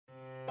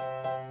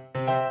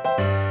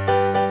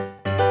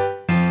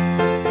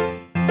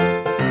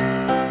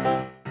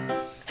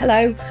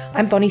Hello,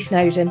 I'm Bonnie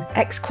Snowden,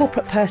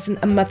 ex-corporate person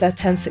and mother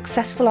turned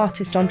successful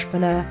artist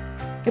entrepreneur.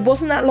 It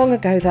wasn't that long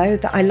ago, though,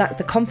 that I lacked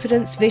the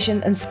confidence,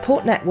 vision and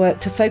support network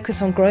to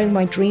focus on growing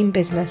my dream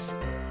business.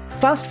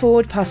 Fast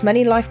forward past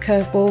many life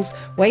curveballs,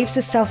 waves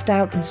of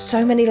self-doubt and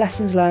so many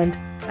lessons learned,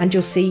 and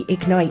you'll see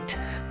Ignite,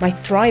 my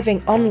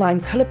thriving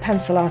online coloured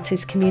pencil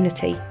artist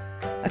community.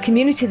 A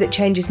community that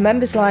changes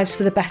members' lives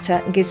for the better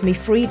and gives me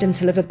freedom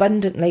to live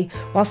abundantly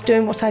whilst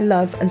doing what I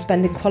love and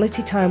spending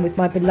quality time with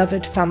my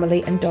beloved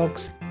family and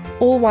dogs,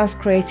 all whilst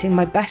creating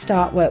my best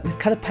artwork with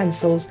coloured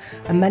pencils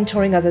and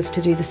mentoring others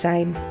to do the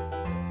same.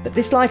 But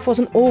this life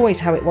wasn't always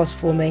how it was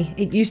for me.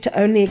 It used to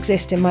only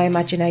exist in my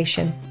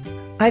imagination.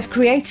 I've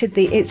created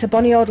the It's a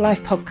Bonnie Old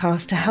Life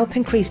podcast to help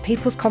increase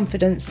people's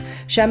confidence,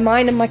 share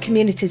mine and my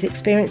community's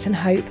experience and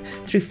hope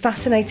through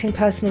fascinating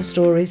personal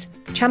stories,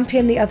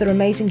 champion the other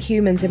amazing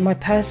humans in my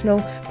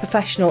personal,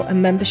 professional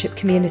and membership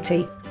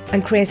community,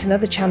 and create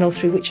another channel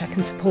through which I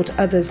can support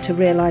others to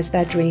realise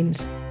their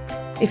dreams.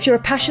 If you're a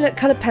passionate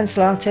coloured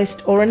pencil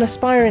artist or an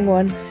aspiring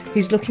one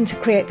who's looking to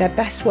create their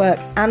best work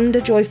and a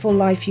joyful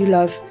life you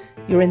love,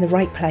 you're in the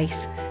right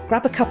place.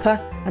 Grab a cuppa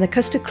and a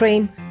custard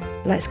cream.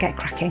 Let's get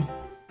cracking.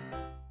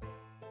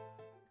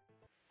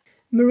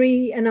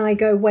 Marie and I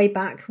go way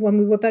back when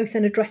we were both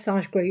in a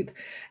dressage group.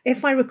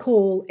 If I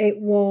recall, it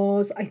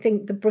was, I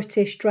think, the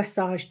British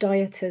Dressage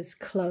Dieters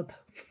Club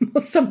or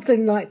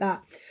something like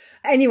that.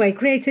 Anyway,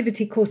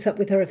 creativity caught up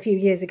with her a few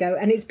years ago,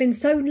 and it's been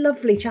so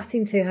lovely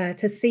chatting to her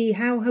to see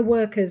how her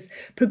work has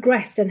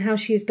progressed and how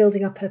she is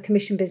building up her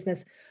commission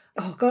business.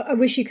 Oh God, I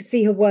wish you could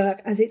see her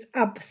work, as it's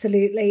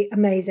absolutely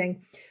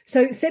amazing.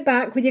 So sit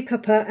back with your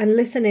cuppa and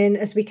listen in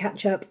as we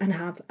catch up and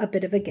have a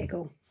bit of a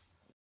giggle.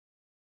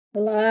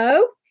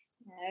 Hello?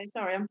 No,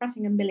 sorry, I'm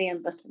pressing a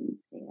million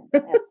buttons here.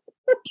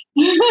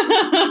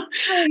 How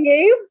are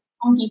you?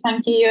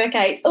 Thank you.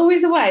 Okay, it's always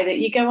the way that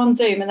you go on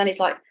Zoom and then it's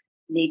like,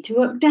 need to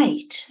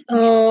update.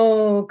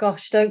 Oh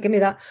gosh, don't give me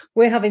that.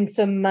 We're having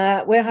some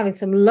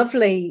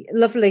lovely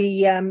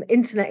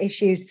internet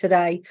issues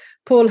today.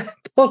 Poor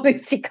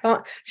Lucy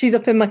can't. She's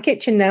up in my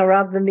kitchen now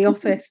rather than the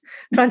office,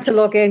 trying to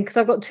log in because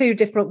I've got two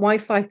different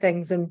Wi-Fi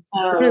things and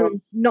one of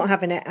them not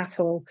having it at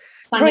all.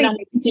 Standing on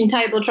the kitchen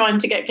table trying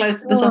to get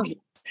close to the sun.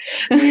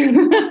 I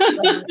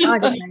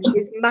don't know.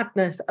 It's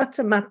madness,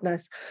 utter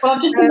madness. Well,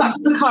 I've just been back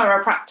from the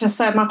chiropractor,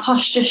 so my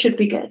posture should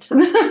be good.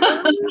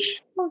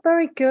 Oh,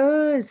 very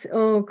good.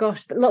 Oh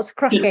gosh, but lots of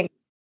cracking.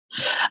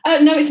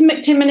 No, it's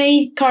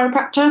McTimony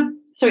chiropractor,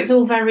 so it's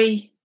all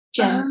very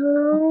gentle.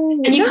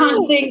 Oh, and you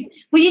can't think.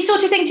 Well, you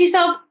sort of think to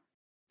yourself,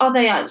 are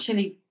they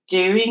actually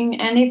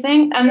doing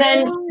anything? And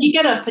then you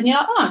get up and you're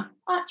like, oh,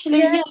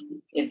 actually,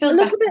 it feels a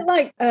little bit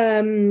like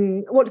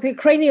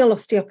cranial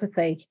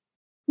osteopathy.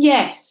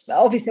 Yes.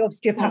 Obviously,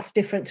 osteopath's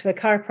different to a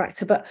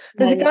chiropractor, but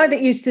there's a guy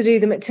that used to do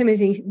the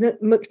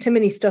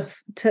McTimony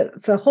stuff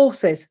for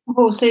horses.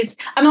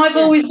 And I've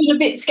always been a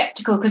bit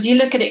sceptical because you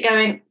look at it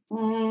going,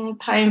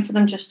 paying for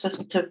them just to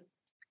sort of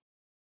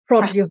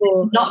prod your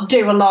horse, not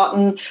do a lot.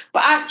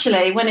 But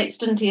actually, when it's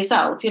done to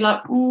yourself, you're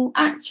like,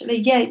 actually,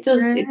 it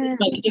does. It does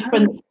make a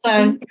difference.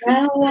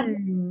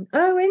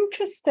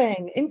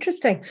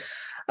 Interesting.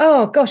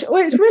 Oh gosh,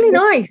 well, it's really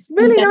nice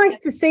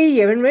to see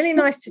you and really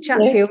nice to chat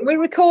to you. And we're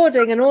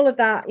recording and all of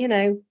that, you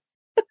know.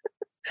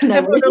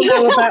 Everyone will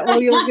know about all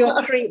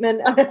your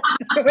treatment,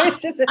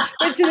 which is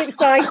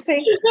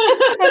exciting.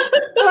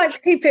 I like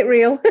to keep it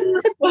real.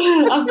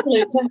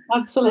 Absolutely.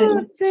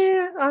 Oh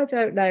dear, I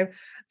don't know.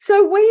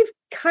 So we've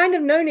kind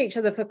of known each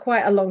other for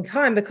quite a long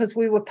time because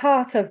we were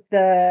part of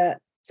the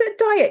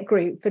diet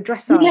group for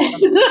dressage.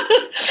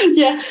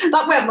 Yeah,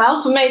 that went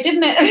well for me,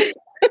 didn't it?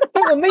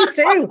 Well, me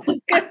too.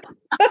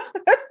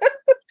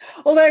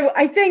 Although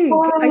I think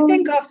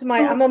after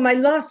I'm on my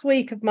last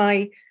week of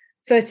my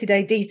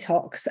 30-day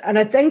detox, and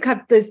I think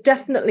there's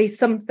definitely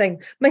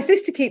something. My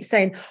sister keeps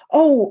saying,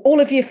 "Oh, all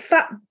of your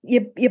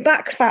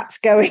back fat's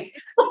going."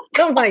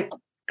 I'm like,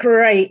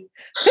 great.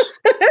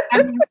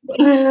 Do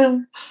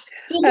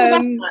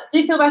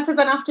you feel better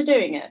than after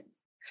doing it?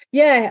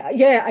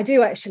 Yeah, I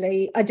do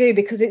actually. I do,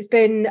 because it's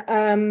been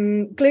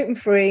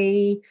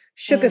gluten-free,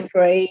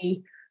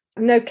 sugar-free.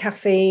 No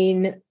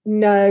caffeine,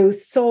 no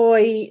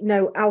soy,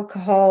 no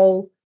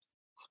alcohol,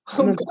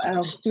 what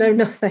else? No,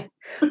 nothing.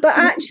 But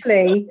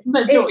actually,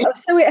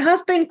 it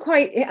has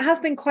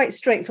been quite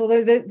strict.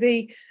 Although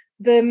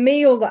the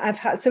meal that I've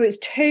had, so it's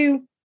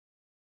 2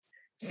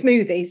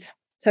 smoothies,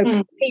 so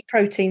pea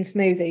protein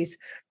smoothies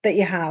that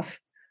you have,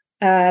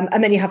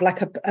 and then you have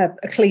like a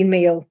clean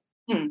meal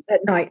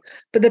at night.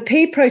 But the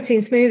pea protein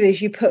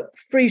smoothies, you put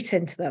fruit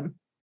into them.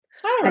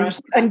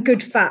 And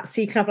good fat,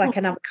 so you can have like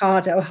an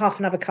avocado or half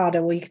an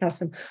avocado, or you can have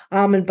some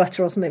almond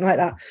butter or something like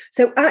that.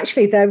 So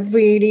actually they're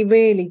really,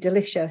 really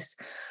delicious,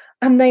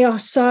 and they are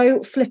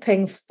so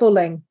flipping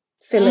filling.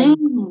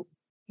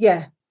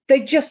 Yeah,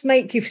 they just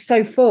make you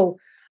so full.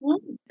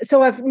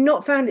 So I've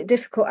not found it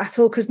difficult at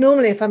all, because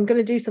normally if I'm going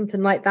to do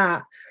something like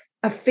that,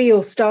 I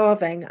feel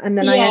starving, and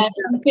then I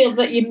feel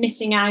that you're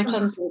missing out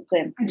on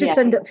something. I just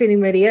end up feeling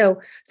really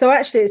ill. So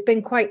actually, it's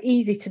been quite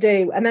easy to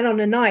do. And then on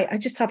a night, I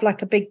just have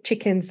like a big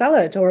chicken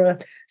salad or a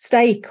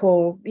steak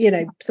or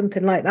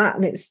something like that,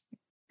 and it's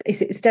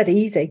dead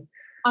easy.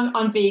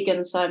 I'm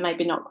vegan, so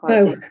maybe not quite.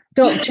 No,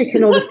 not the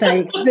chicken or the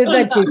steak. The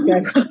veggies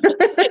though.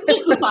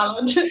 The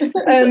salad.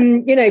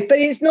 But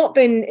it's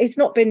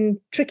not been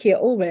tricky at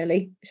all,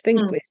 really. It's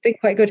been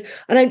quite good.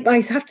 And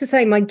I have to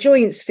say, my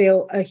joints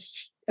feel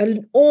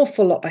an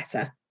awful lot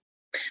better.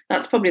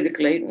 That's probably the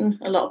gluten.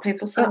 A lot of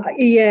people say.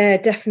 Yeah,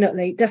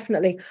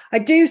 definitely. I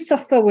do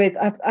suffer with,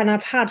 and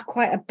I've had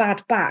quite a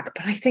bad back,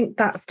 but I think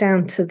that's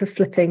down to the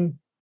flipping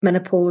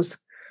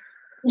menopause.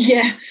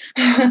 Yeah,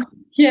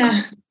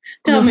 yeah.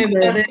 Tell me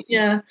about it.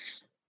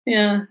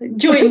 Yeah.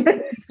 Joint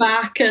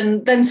back,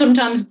 and then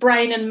sometimes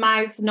brain and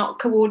mouth not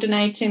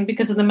coordinating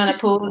because of the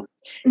menopause.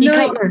 You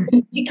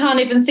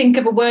can't even think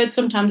of a word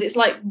sometimes. It's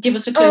like, give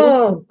us a clue.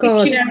 Oh,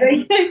 God. You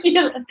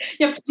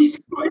have to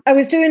I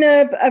was doing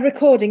a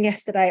recording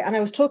yesterday, and I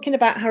was talking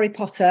about Harry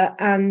Potter,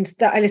 and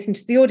that I listened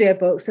to the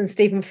audiobooks and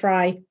Stephen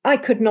Fry. I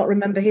could not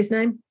remember his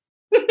name.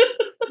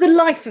 The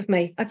life of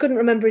me. I couldn't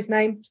remember his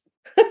name.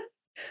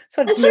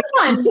 So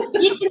sometimes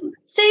you can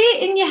see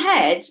it in your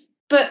head,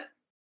 but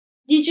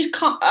you just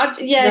can't.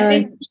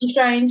 It's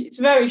strange. It's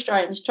very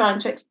strange trying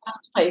to explain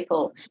to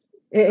people.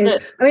 It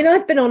is. I mean,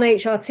 I've been on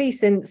HRT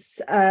since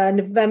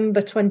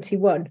November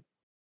 21.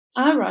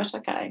 Oh, right.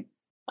 Okay.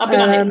 I've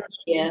been on it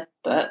here,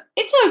 but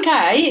it's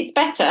okay. It's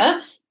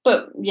better.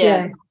 But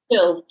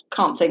still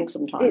can't think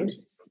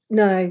sometimes.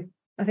 I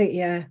think,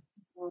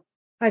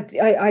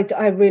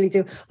 I really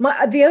do.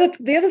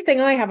 The other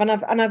thing I have,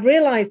 and I've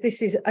realised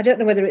this is, I don't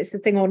know whether it's the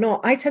thing or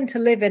not, I tend to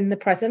live in the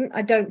present.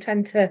 I don't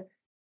tend to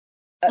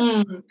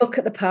look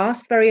at the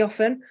past very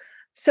often.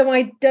 So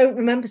I don't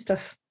remember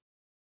stuff.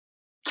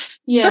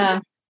 Yeah.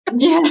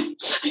 Yeah.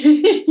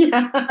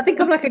 I think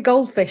I'm like a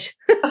goldfish.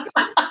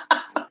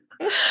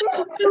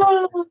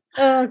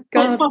 Oh,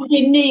 God. Like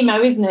Finding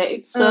Nemo, isn't it?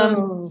 It's I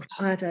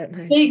don't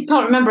know. You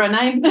can't remember her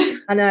name.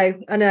 I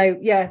know.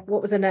 Yeah,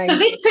 what was her name? So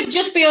this could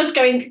just be us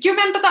going, do you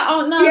remember that?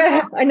 Oh, no.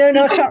 Yeah, I know.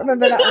 No, I can't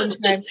remember that one's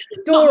name.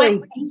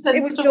 Dory.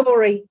 It was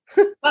Dory.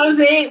 That was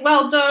it.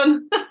 Well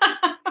done.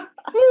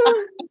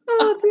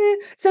 Oh dear.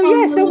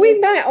 So we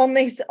met on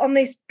this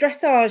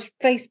dressage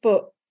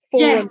Facebook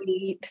forum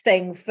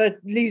thing for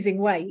losing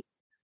weight.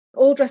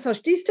 All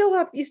dressage. You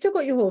still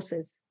got your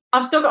horses?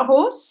 I've still got a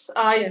horse.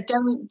 I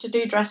don't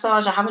do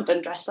dressage. I haven't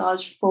done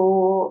dressage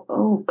for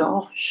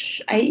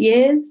 8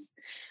 years.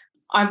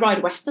 I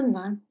ride Western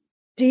now.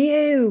 Do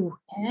you?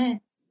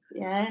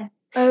 Yes.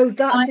 Oh,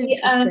 that's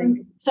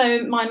interesting.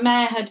 So my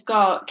mare had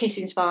got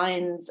kissing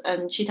spines,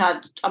 and she'd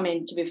had,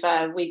 to be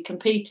fair, we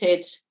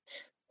competed.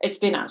 It's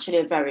been actually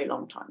a very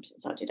long time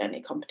since I did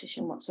any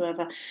competition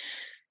whatsoever.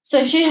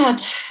 So she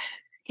had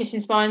kissing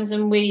spines,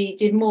 and we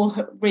did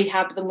more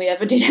rehab than we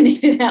ever did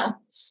anything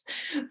else.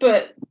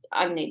 But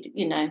I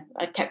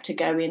kept her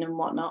going and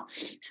whatnot.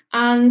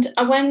 And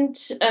I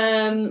went,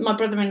 my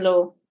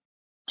brother-in-law,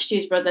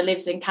 Stu's brother,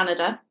 lives in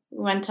Canada.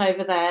 We went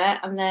over there,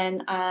 and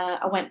then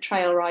I went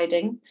trail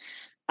riding,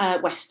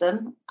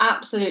 Western.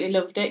 Absolutely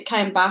loved it.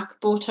 Came back,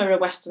 bought her a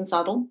Western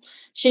saddle.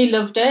 She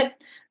loved it.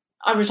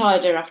 I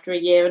retired her after a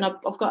year, and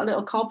I've got a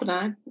little cob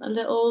now.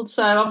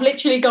 So I've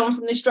literally gone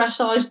from this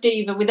dressage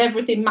diva with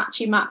everything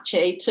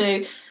matchy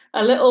to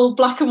a little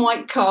black and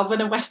white cob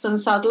and a Western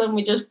saddle, and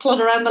we just plod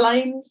around the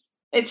lanes.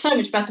 It's so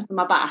much better for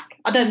my back.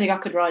 I don't think I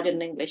could ride in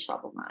an English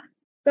saddle now.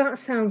 That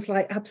sounds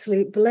like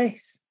absolute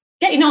bliss.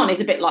 Getting on is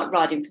a bit like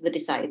riding for the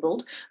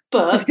disabled,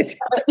 but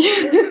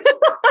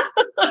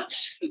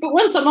but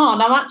once I'm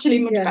on, I'm actually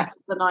much better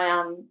than I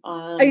am.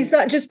 Is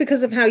that just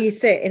because of how you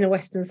sit in a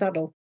Western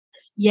saddle?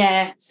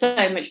 Yeah,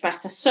 so much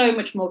better, so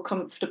much more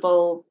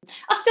comfortable.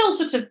 I still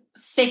sort of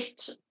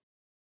sit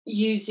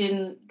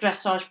using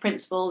dressage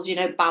principles,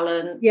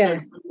 balance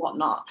and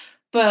whatnot.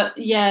 But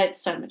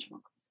it's so much more.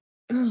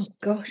 Oh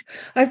gosh!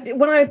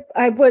 When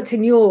I worked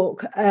in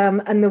York,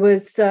 and there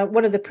was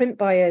one of the print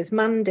buyers,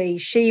 Mandy.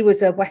 She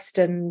was a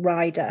Western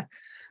rider,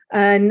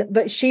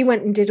 but she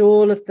went and did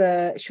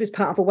she was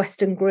part of a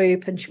Western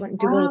group, and she went and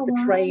did all of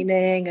the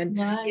training, and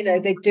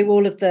they do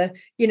all of the,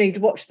 you'd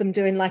watch them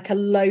doing like a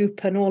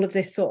lope and all of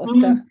this sort of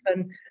stuff,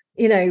 and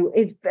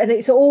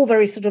it's all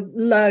very sort of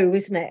low,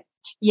 isn't it?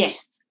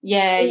 Yes,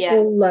 yeah,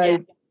 all low. Yeah.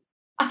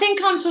 I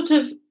think I'm sort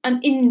of an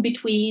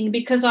in-between,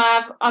 because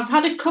I've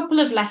had a couple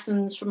of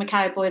lessons from a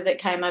cowboy that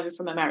came over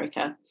from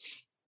America.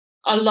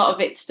 A lot of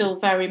it's still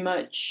very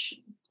much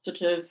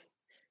sort of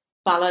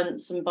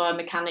balance and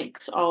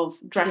biomechanics of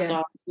dressage.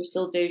 Yeah. We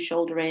still do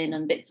shoulder in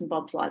and bits and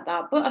bobs like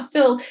that, but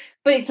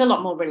it's a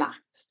lot more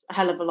relaxed, a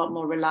hell of a lot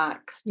more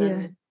relaxed.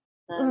 Yeah.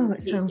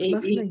 It sounds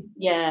lovely.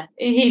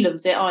 He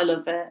loves it. I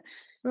love it.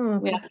 Oh,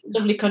 we have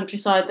lovely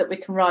countryside that we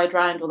can ride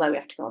around, although we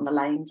have to go on the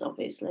lanes,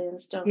 obviously,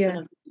 and stuff. Yeah.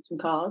 And some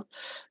cars,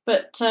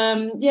 but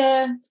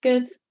it's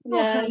good.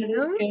 Yeah,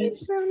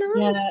 it's so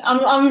nice. Yeah,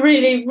 I'm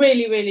really,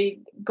 really,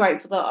 really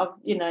grateful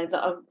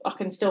that I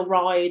can still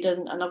ride,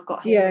 and I've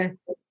got him.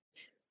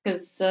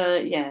 because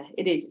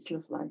it is. It's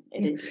lovely.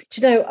 It is.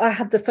 Do you know, I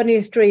had the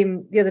funniest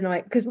dream the other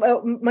night because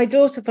my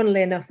daughter,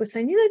 funnily enough, was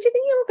saying, do you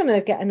think you're going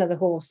to get another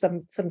horse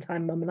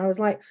sometime, Mum? And I was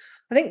like,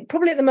 I think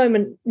probably at the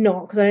moment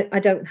not, because I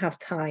don't have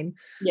time,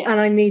 and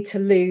I need to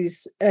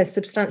lose a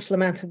substantial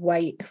amount of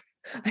weight.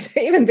 I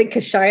don't even think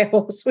a Shire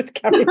horse would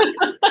carry me.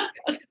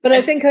 But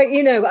I think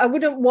I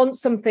wouldn't want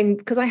something,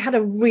 because I had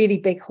a really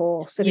big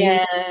horse, and he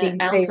was 15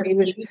 too.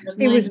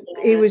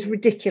 He was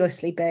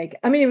ridiculously big.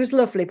 I mean, he was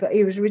lovely, but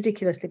he was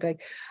ridiculously big.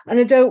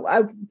 And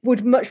I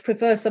would much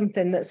prefer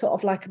something that's sort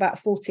of like about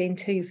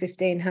 14.2,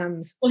 15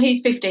 hands. Well,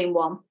 he's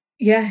 15.1.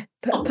 Yeah,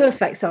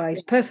 perfect size.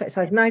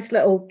 Nice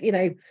little,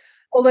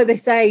 although they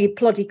say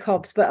ploddy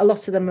cobs, but a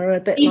lot of them are a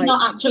bit He's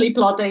not actually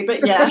ploddy,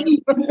 but yeah.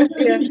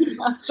 Yeah.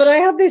 But I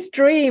had this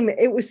dream.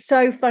 It was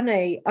so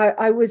funny.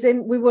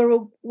 We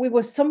were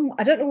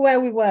I don't know where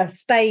we were,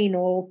 Spain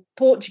or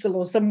Portugal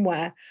or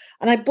somewhere.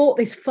 And I bought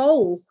this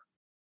foal.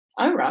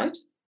 Oh, right.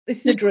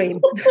 This is a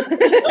dream.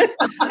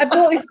 I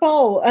bought this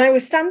foal and I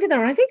was standing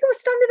there. I think I was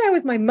standing there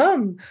with my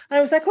mum. And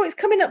I was like, oh, it's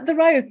coming up the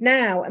road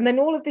now. And then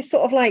all of this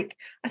sort of like,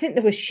 I think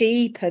there were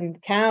sheep and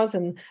cows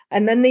and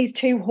then these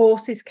two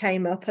horses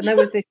came up, and there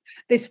was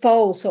this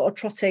foal sort of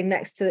trotting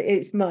next to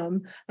its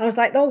mum. I was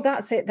like, oh,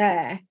 that's it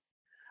there.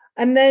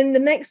 And then the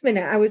next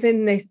minute I was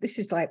in this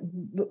is like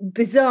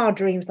bizarre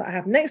dreams that I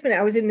have. Next minute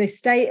I was in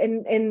this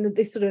in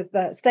this sort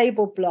of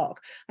stable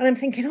block, and I'm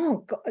thinking,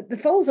 oh God, the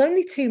foal's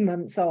only 2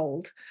 months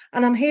old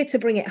and I'm here to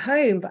bring it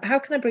home, but how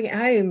can I bring it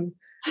home?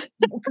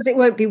 Because it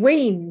won't be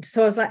weaned.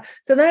 So I was like,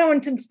 so then I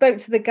went and spoke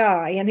to the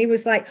guy, and he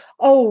was like,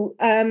 oh,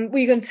 were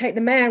you going to take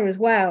the mare as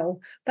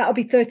well? That'll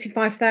be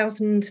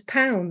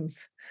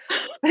 £35,000.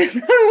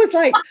 And I was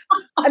like,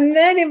 and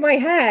then in my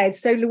head,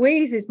 so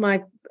Louise is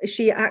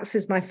she acts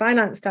as my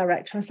finance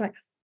director. I was like,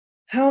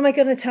 how am I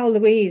going to tell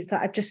Louise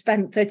that I've just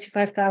spent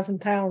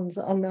 £35,000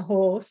 on the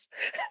horse?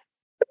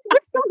 It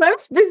was the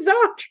most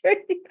bizarre dream.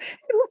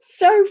 It was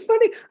so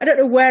funny. I don't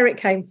know where it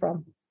came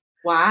from.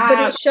 Wow. But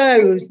it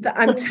shows that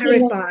I'm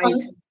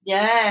terrified.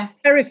 Yes.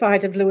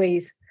 Terrified of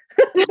Louise.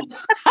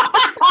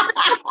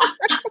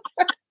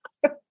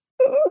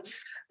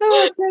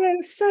 Oh, it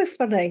was so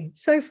funny.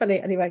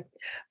 Anyway,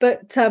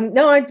 but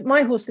no,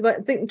 my horse,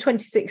 I think in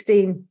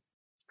 2016,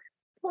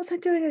 what was I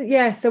doing?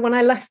 Yeah, so when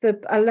I left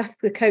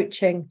the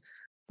coaching,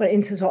 went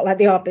into sort of like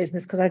the art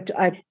business, because I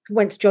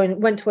went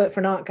to work for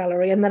an art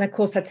gallery, and then of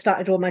course I'd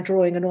started all my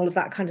drawing and all of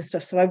that kind of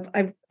stuff. So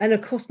I and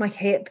of course my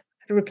hip,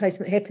 had a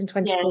replacement hip in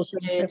 2014.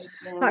 Yeah,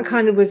 so that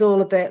kind of was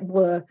all a bit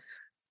blur.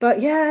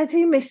 But yeah, I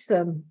do miss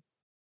them.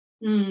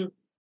 I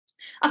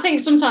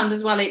think sometimes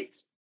as well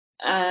it's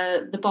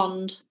the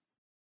bond.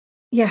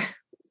 Yeah,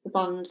 it's the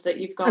bond that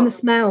you've got, and the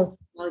smell.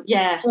 Well,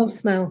 yeah,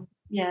 smell.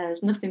 Yeah,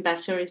 there's nothing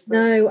better, is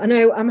there? No, I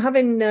know. I'm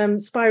having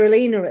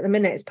spirulina at the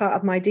minute. It's part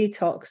of my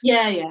detox.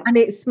 Yeah. And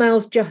it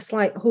smells just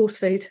like horse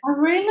food. Oh,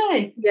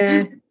 really?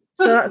 Yeah.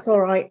 So that's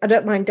all right. I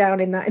don't mind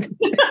downing that.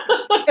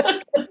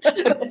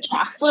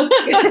 Chaff. I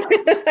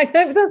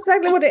know, that's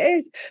exactly what it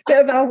is.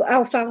 Bit of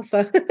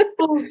alfalfa.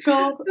 Oh,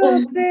 God.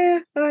 Oh,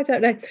 dear. I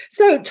don't know.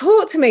 So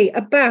talk to me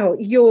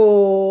about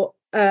your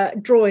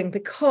drawing,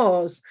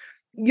 because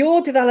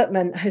your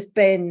development has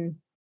been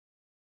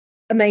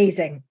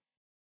amazing.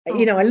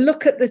 I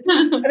look at this.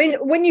 I mean,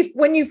 when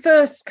you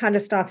first kind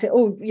of started,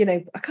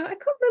 I can't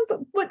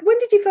remember. When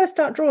did you first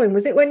start drawing?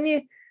 Was it when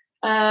you?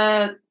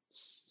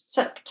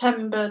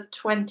 September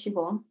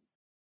 21.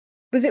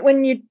 Was it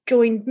when you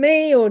joined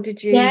me, or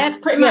did you? Yeah,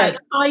 pretty much.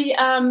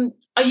 I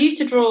used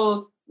to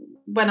draw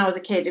when I was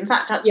a kid. In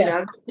fact, actually,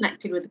 I got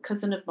connected with a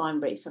cousin of mine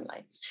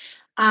recently,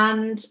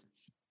 and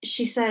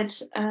she said,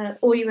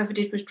 all you ever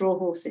did was draw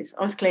horses.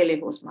 I was clearly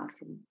horse mad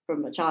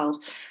from a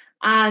child.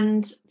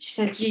 And she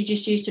said, you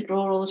just used to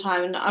draw all the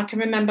time. And I can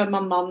remember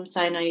my mum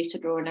saying I used to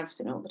draw and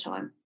everything all the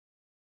time.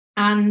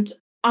 And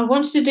I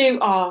wanted to do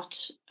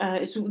art.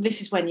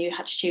 This is when you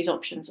had to choose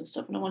options and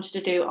stuff. And I wanted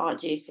to do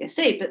art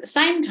GCSE. But at the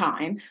same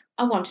time,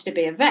 I wanted to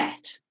be a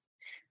vet.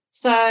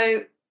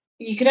 So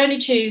you could only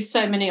choose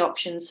so many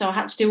options. So I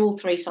had to do all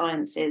 3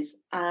 sciences.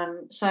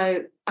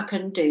 So I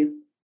couldn't do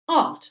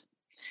art.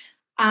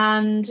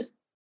 And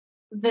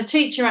the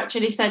teacher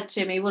actually said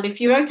to me, well,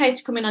 if you're okay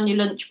to come in on your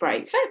lunch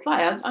break, fair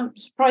play, I'm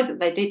surprised that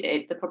they did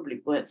it. They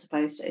probably weren't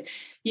supposed to.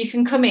 You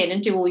can come in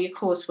and do all your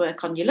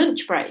coursework on your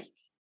lunch break.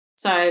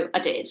 So I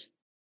did.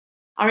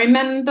 I do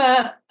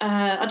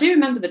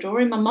remember the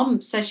drawing. My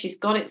mum says she's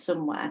got it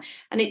somewhere,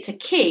 and it's a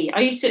key.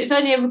 It was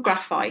only a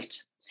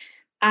graphite.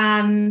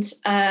 And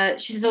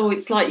she says, oh,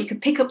 it's like you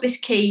could pick up this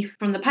key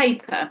from the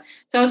paper.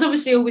 So I was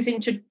obviously always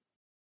into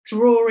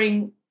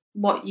drawing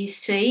what you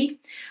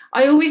see.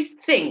 I always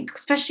think,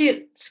 especially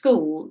at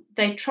school,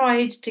 they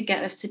tried to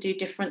get us to do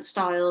different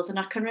styles. And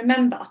I can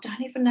remember, I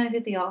don't even know who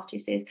the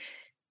artist is.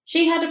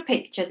 She had a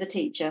picture, the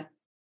teacher,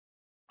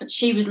 that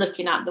she was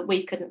looking at that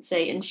we couldn't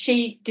see. And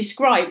she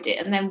described it.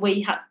 And then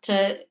we had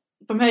to,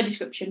 from her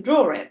description,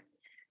 draw it.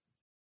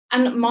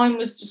 And mine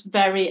was just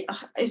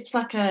it's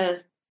like a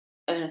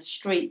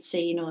street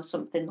scene or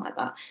something like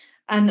that.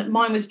 And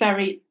mine was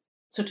very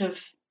sort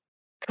of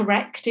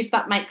correct, if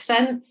that makes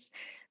sense.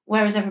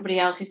 whereas everybody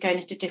else is going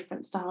into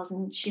different styles.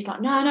 And she's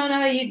like,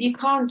 no, you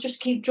can't just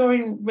keep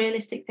drawing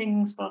realistic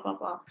things, blah, blah,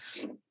 blah.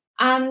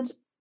 And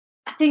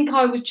I think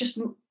I was just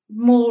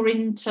more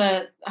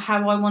into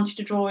how I wanted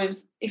to draw.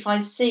 If I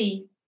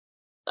see,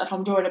 if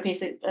I'm drawing a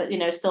piece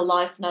of, still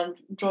life, and I'm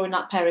drawing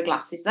that pair of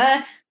glasses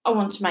there, I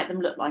want to make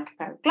them look like a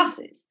pair of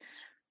glasses.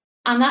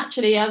 And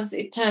actually, as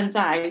it turns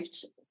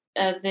out,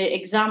 the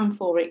exam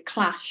for it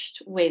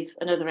clashed with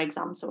another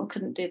exam, so I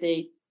couldn't do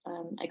the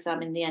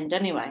exam in the end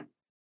anyway.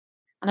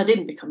 And I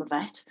didn't become a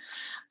vet.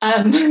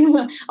 I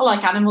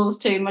like animals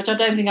too much. I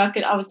don't think I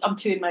could. I'm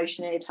too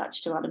emotionally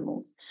attached to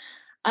animals.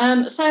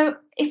 So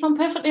if I'm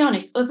perfectly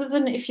honest, other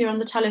than if you're on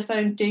the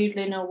telephone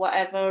doodling or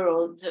whatever,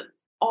 or the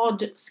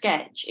odd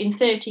sketch, in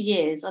 30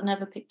 years, I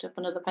never picked up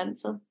another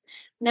pencil.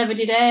 Never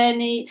did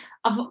any.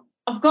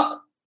 I've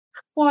got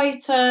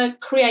quite a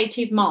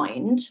creative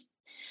mind,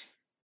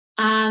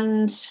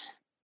 and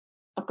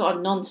I've got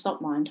a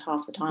non-stop mind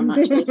half the time,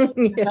 actually, to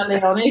be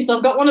really honest.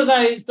 I've got one of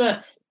those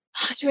that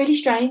it's really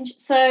strange.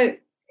 So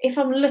if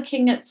I'm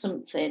looking at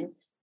something,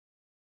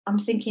 I'm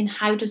thinking,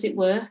 how does it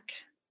work?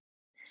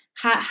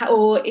 How,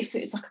 or if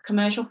it's like a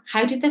commercial,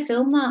 how did they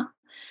film that?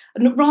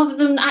 And rather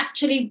than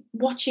actually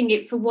watching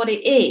it for what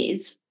it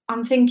is,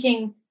 I'm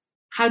thinking,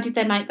 how did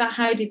they make that?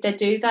 How did they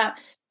do that?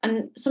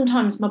 And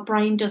sometimes my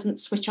brain doesn't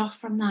switch off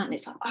from that, and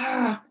it's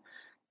like,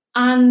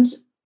 And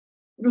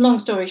long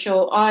story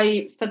short,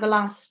 I, for the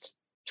last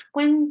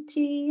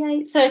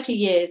 30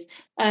 years,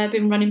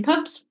 been running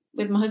pubs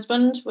with my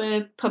husband.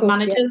 We're pub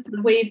managers.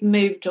 Yeah. We've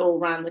moved all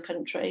around the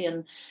country,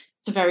 and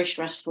it's a very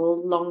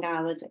stressful, long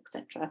hours,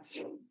 etc.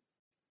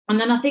 And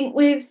then I think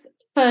with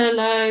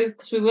furlough,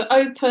 because we were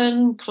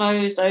open,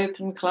 closed,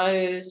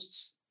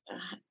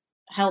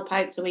 help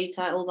out to eat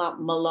out, all that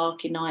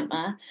malarkey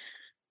nightmare.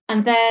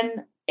 And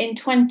then in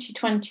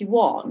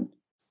 2021,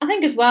 I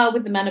think as well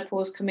with the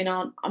menopause coming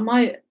on,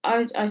 I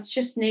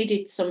just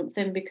needed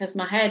something, because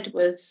my head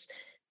was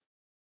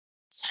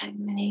so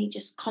many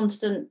just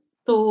constant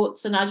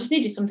thoughts, and I just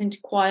needed something to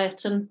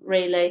quieten,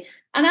 really.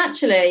 And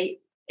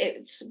actually,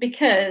 it's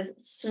because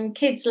some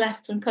kids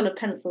left some coloured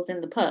pencils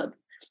in the pub,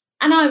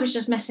 and I was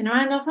just messing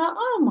around. I thought,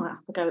 I might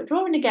have to go at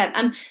drawing again.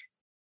 And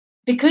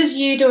because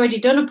you'd already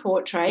done a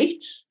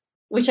portrait,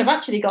 which I've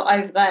actually got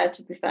over there,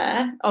 to be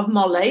fair, of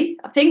Molly.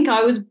 I think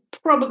I was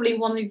probably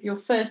one of your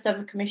first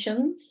ever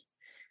commissions.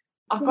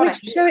 I've got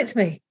it. Show it to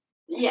me.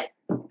 Yeah.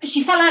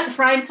 She fell out the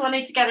frame, so I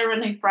need to get her a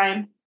new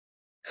frame.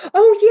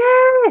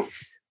 Oh,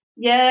 yes.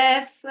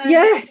 Yes.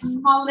 Yes.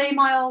 Molly,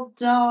 my old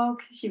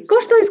dog.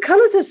 Gosh, those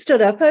colours have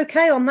stood up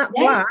okay on that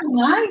black.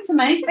 No, it's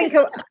amazing.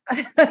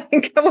 I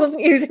think I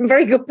wasn't using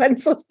very good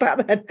pencils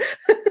back then.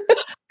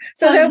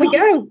 So there we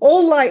go,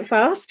 all light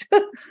fast.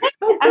 Oh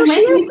gosh,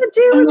 yes, I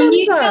do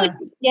remember.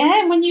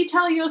 And when you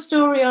tell your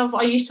story of,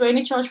 I used to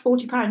only charge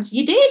 £40,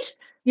 you did.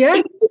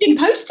 Yeah. In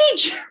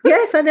postage.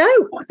 Yes, I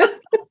know.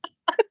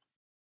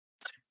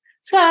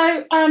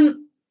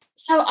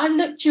 So I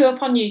looked you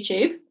up on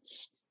YouTube,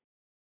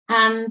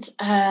 and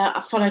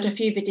I followed a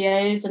few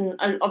videos, and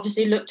I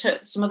obviously looked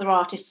at some other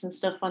artists and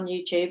stuff on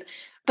YouTube.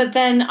 But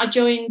then I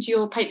joined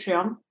your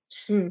Patreon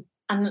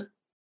and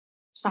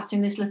sat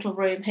in this little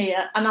room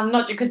here, and I'm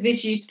not, because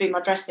this used to be my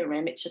dressing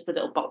room, it's just a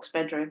little box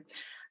bedroom,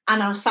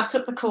 and I was sat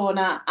up the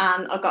corner,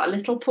 and I got a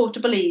little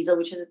portable easel,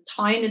 which is a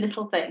tiny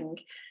little thing,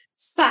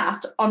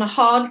 sat on a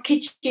hard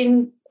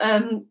kitchen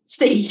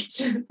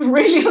seat,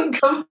 really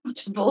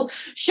uncomfortable,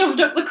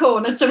 shoved up the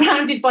corner,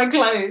 surrounded by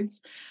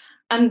clothes,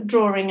 and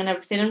drawing and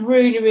everything, and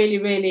really, really,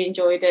 really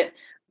enjoyed it.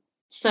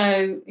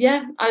 So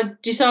yeah, I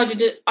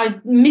decided I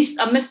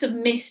must have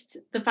missed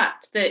the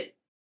fact that,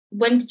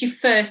 when did you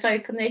first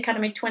open the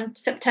Academy?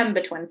 September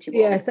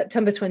 21? Yeah,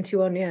 September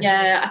 21, yeah.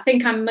 Yeah, I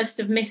think I must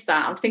have missed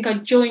that. I think I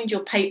joined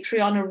your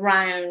Patreon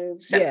around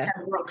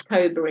September,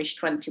 October-ish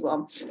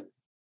 21.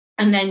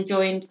 And then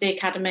joined the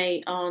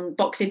Academy on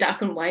Boxing Day. I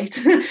couldn't wait.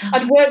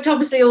 I'd worked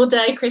obviously all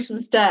day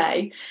Christmas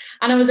Day,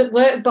 and I was at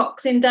work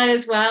Boxing Day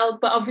as well.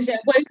 But obviously I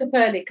woke up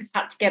early because I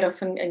had to get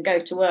up and go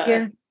to work.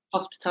 Yeah.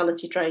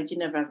 Hospitality trade, you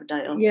never have a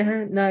day off.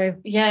 Yeah, no.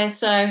 Yeah,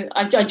 so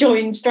I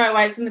joined straight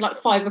away at something like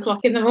 5 o'clock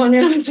in the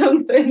morning or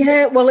something.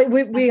 Yeah, well,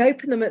 we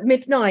opened them at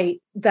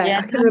midnight there. Yeah.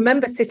 I can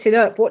remember sitting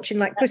up watching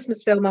like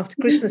Christmas film after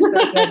Christmas film.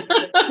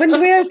 When do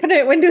we open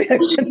it?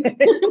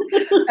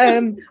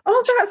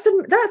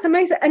 That's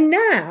amazing. And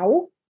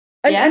now,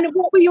 and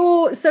what were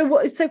your,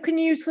 so can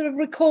you sort of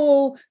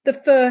recall the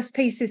first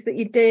pieces that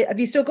you did? Have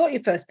you still got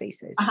your first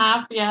pieces? I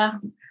have, yeah.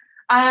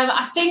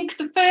 I think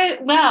the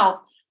first,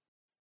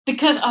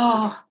 because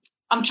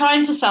I'm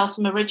trying to sell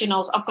some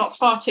originals. I've got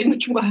far too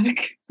much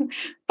work,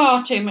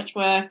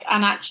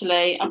 and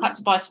actually I've had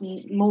to buy some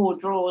more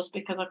drawers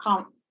because I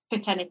can't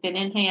fit anything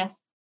in here.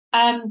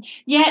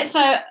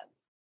 So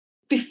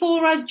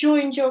before I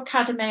joined your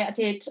Academy, I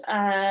did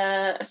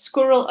a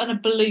squirrel and a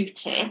blue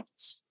tit,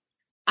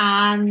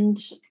 and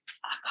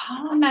I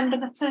can't remember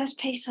the first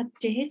piece I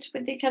did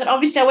with the Academy.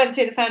 Obviously, I went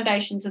through the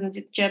foundations and I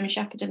did the German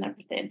Shepherd and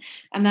everything,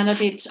 and then I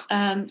did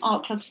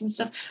art clubs and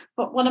stuff.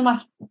 But one of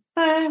my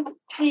first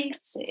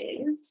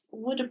pieces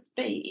would have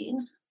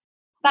been,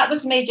 that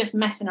was me just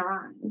messing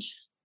around.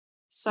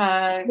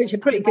 So, which are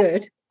pretty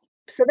good.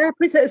 So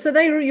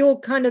they were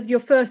your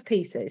first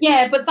pieces.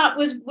 Yeah, but that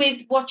was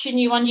with watching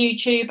you on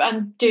YouTube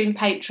and doing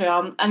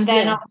Patreon, and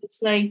then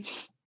obviously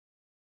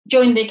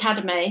joined the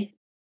academy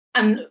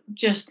and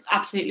just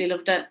absolutely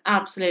loved it.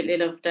 Absolutely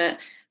loved it.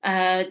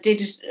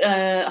 Did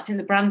I think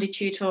the brandy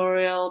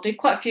tutorial, did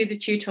quite a few of the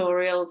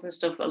tutorials and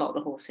stuff, a lot of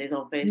the horses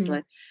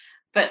obviously.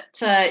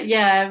 But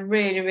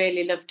really,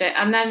 really loved it.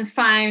 And then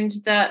found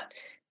that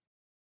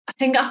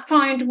I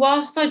find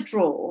whilst I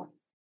draw,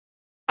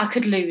 I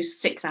could lose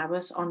 6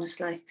 hours,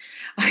 honestly.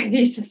 I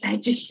used to say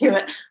to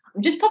Stuart,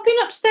 I'm just popping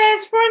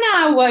upstairs for an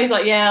hour. He's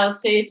like, yeah, I'll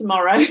see you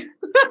tomorrow.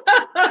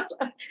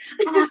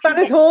 It's as bad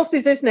as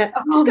horses, isn't it?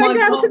 Just go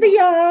down to the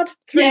yard.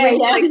 3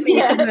 weeks later,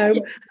 you come home.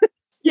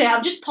 Yeah,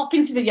 I'm just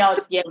popping to the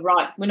yard. Yeah,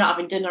 right. We're not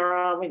having dinner,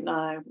 are we?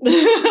 No.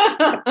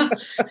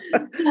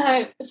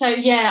 So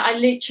I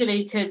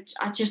literally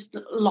I just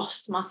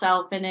lost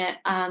myself in it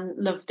and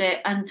loved it.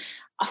 And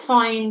I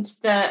find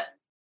that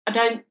I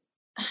don't,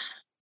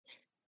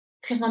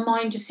 because my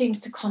mind just seems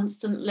to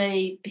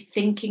constantly be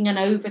thinking and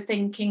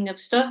overthinking of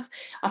stuff.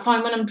 I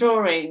find when I'm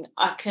drawing,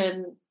 I'm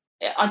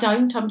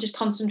just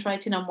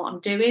concentrating on what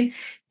I'm doing.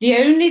 The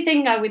only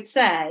thing I would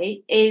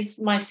say is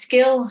my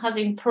skill has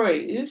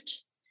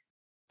improved.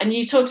 And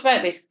you talked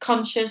about this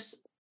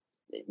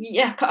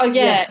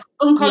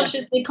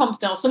unconsciously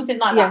competent or something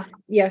like that.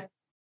 Yeah.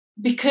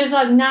 Because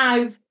I'm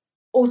now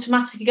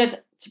automatically going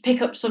to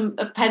pick up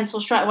a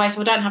pencil straight away,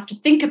 so I don't have to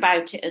think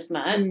about it as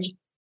much.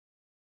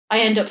 I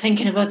end up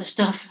thinking of other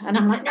stuff, and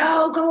I'm like,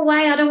 no, go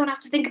away. I don't want to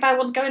have to think about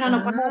what's going on.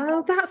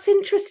 Oh, that's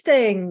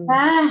interesting.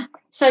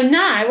 So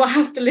now I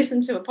have to listen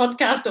to a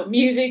podcast or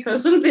music or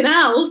something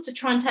else to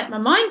try and take my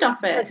mind off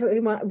it.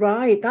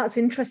 Right, that's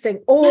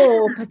interesting.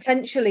 Or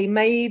potentially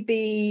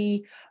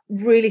maybe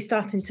really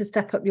starting to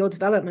step up your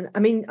development. I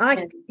mean,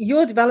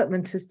 your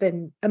development has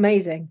been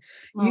amazing.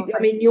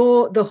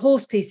 The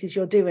horse pieces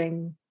you're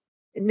doing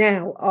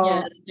now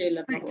are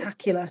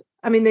spectacular.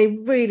 I mean, they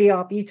really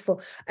are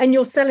beautiful, and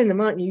you're selling them,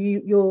 aren't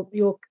you?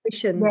 Your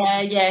commissions.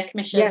 Yeah,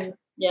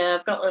 commissions. Yeah,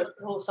 I've got a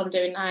horse I'm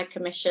doing now,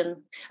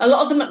 commission. A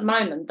lot of them at the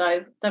moment,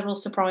 though, they're all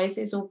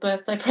surprises or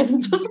birthday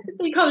presents, so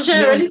you can't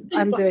share anything.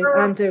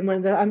 I'm doing one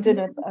of the. I'm doing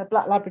a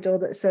black Labrador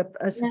that's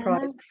a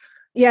surprise.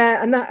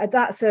 Yeah, and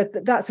that's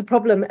a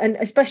problem, and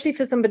especially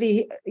for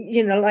somebody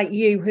like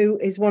you who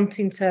is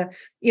wanting to,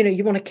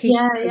 you want to keep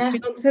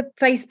posting onto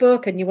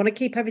Facebook and you want to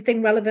keep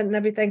everything relevant and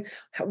everything.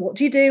 What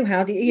do you do?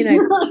 How do you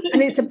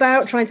And it's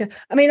about trying to.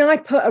 I mean, I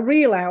put a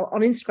reel out on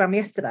Instagram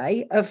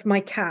yesterday of my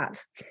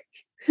cat.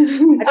 I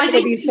don't know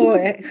if you saw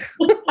it.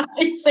 I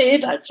did see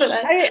it actually.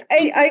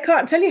 I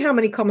can't tell you how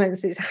many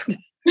comments it's had.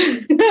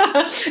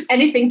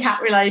 Anything cat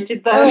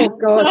related though. Oh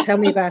God, tell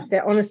me about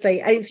it.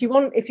 Honestly, if you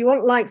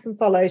want likes and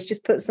follows,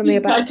 just put something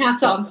about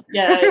cat on.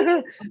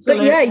 Yeah,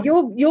 but yeah,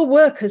 your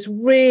work has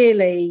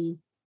really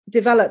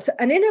developed,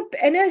 and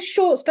in a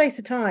short space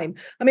of time.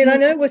 I mean, I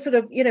know we're sort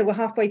of we're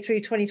halfway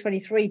through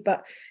 2023,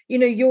 but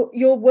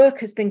your work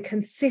has been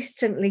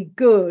consistently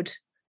good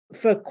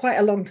for quite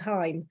a long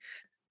time.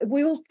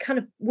 We all kind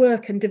of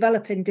work and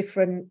develop in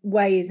different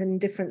ways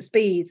and different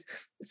speeds.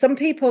 Some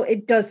people,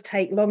 it does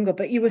take longer,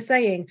 but you were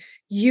saying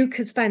you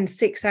could spend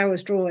 6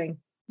 hours drawing.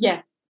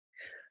 Yeah.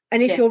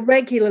 And if you're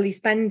regularly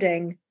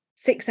spending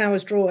 6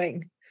 hours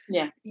drawing,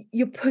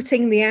 you're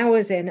putting the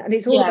hours in, and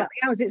it's all about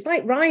the hours. It's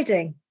like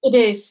riding. It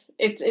is.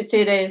 It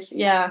is.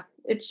 Yeah.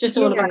 It's just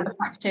all about the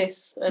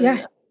practice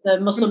and the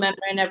muscle memory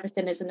and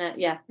everything, isn't it?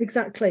 Yeah,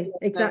 exactly.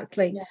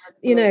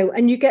 Yeah,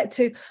 and you get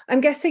to,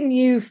 I'm guessing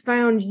you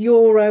found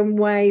your own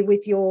way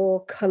with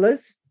your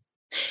colours.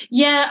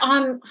 Yeah,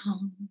 I'm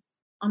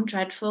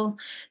dreadful.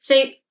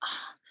 See,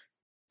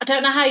 I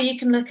don't know how you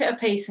can look at a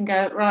piece and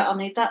go, right, I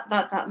need that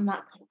and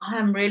that. I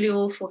am really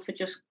awful for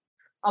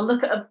I'll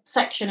look at a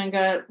section and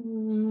go,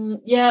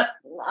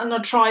 and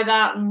I'll try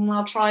that, and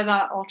I'll try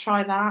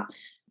that.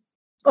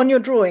 On your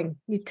drawing,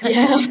 you take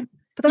it.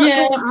 But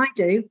that's what I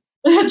do.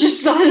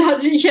 Just I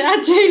do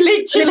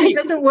literally. If it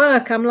doesn't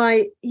work, I'm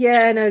like,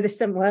 no, this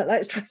doesn't work.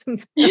 Let's try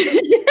something.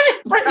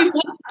 Pretty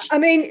much. I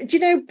mean,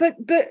 but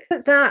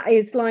that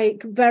is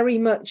like very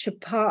much a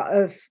part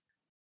of.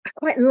 I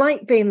quite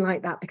like being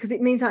like that because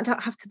it means I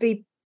don't have to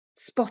be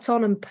spot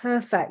on and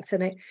perfect,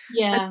 and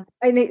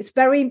and it's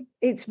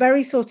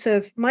very sort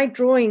of, my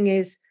drawing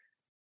is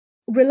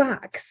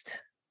relaxed.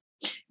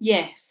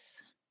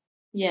 Yes,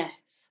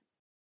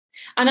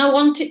 and I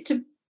want it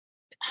to.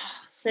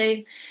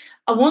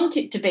 I want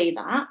it to be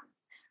that,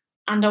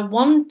 and I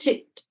want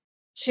it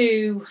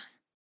to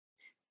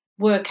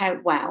work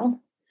out well.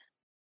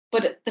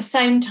 But at the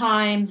same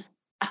time,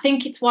 I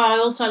think it's why I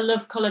also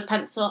love coloured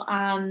pencil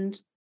and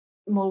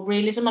more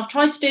realism. I've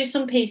tried to do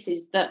some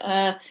pieces that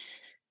are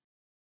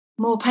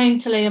more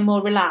painterly and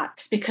more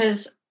relaxed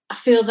because I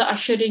feel that I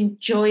should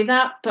enjoy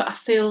that, but I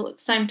feel at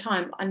the same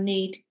time I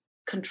need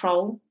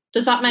control.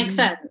 Does that make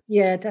sense?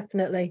 Yeah,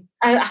 definitely.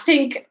 I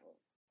think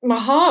my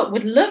heart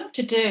would love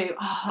to do.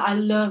 I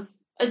love.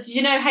 Do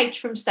you know H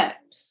from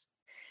Steps?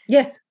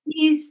 Yes.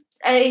 He's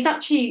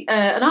actually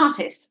an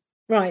artist,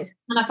 Right.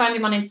 And I found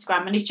him on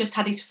Instagram, and he's just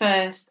had his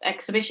first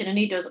exhibition, and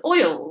he does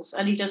oils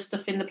and he does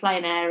stuff in the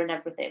plein air and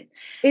everything.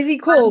 Is he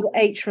called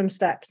H from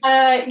Steps?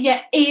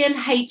 Yeah, Ian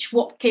H.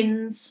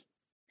 Watkins.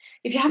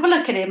 If you have a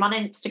look at him on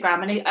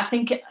Instagram, and I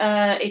think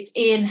it's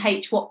Ian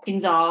H.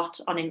 Watkins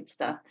Art on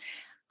Insta,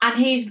 and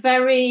he's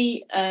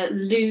very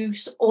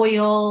loose,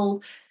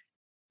 oil,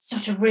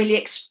 sort of really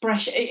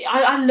expression.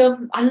 I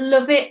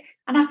love it,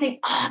 and I think,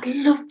 I'd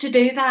love to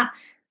do that.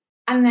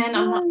 And then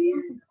I'm like,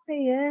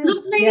 yeah,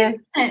 lovely,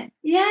 isn't it?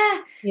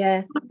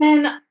 Yeah. But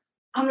then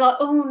I'm like,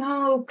 oh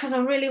no, because I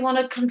really want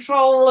to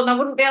control, and I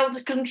wouldn't be able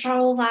to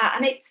control that.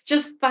 And it's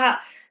just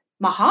that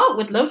my heart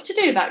would love to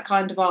do that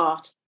kind of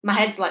art. My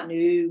head's like, no.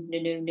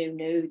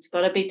 It's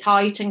got to be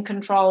tight and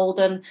controlled.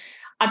 And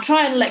I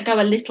try and let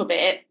go a little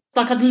bit. It's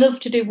like I'd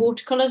love to do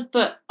watercolours,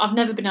 but I've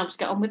never been able to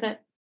get on with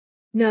it.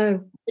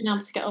 No. Been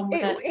able to get on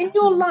with it. In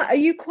your life, are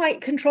you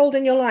quite controlled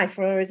in your life,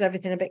 or is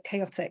everything a bit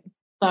chaotic?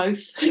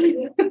 Both.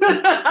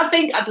 I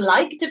think I'd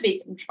like to be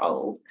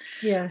controlled.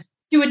 Yeah.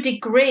 To a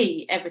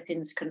degree,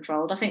 everything's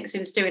controlled. I think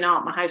since doing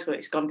art, my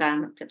housework's gone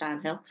downhill.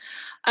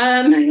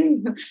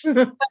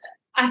 But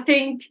I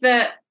think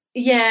that,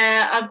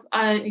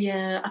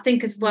 I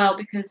think as well,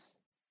 because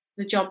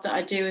the job that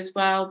I do as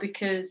well,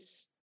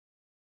 because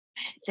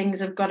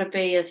things have got to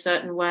be a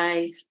certain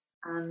way,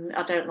 and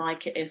I don't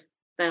like it if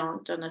they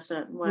aren't done a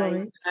certain way.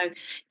 Right. So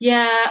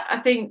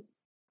I think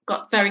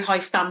got very high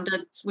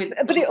standards with.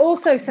 But it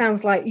also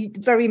sounds like you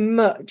very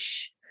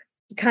much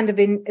kind of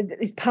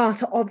is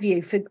part of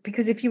you,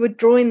 because if you were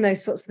drawing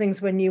those sorts of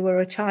things when you were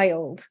a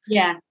child,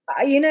 and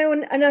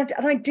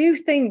I do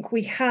think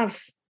we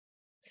have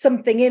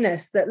something in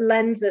us that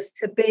lends us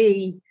to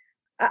be.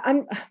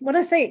 And when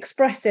I say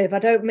expressive, I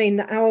don't mean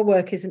that our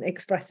work isn't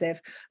expressive,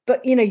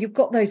 but you've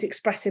got those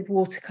expressive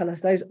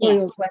watercolors, those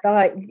oils where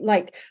they're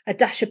like a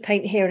dash of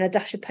paint here and a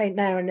dash of paint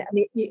there, and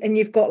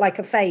you've got like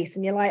a face,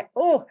 and you're like,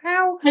 oh,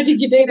 how did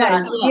you do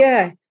that?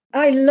 Yeah,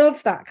 I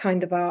love that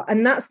kind of art,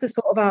 and that's the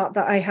sort of art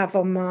that I have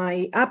on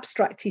my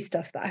abstracty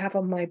stuff that I have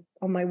on my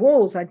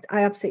walls. I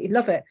absolutely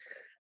love it.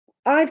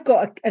 I've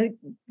got a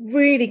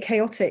really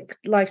chaotic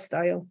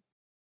lifestyle.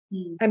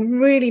 I'm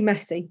really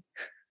messy.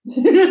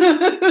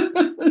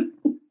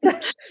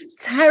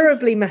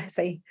 Terribly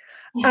messy.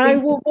 I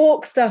will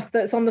walk stuff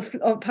that's on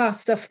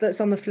past stuff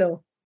that's on the floor.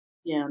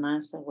 Yeah,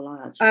 no, so will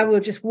I actually. I will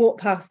just walk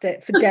past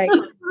it for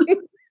days.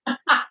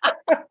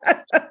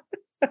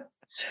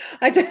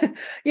 I don't,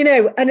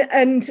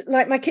 and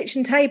like my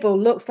kitchen table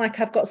looks like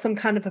I've got some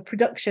kind of a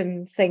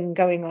production thing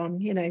going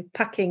on,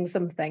 packing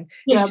something.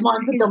 Yeah,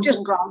 it's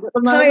just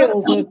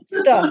piles of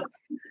stuff.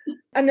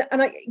 And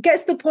it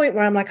gets to the point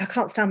where I'm like, I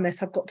can't stand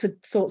this. I've got to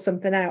sort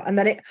something out. And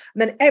then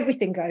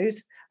everything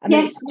goes. And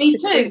yes, me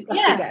too.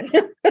 Yeah.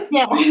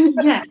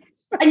 Yeah.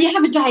 And you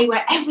have a day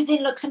where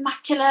everything looks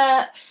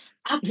immaculate.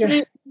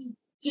 Absolutely. Yeah.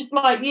 Just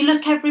like you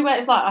look everywhere.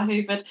 It's like I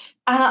hoovered.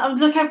 And I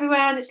look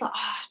everywhere and it's like,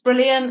 it's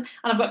brilliant.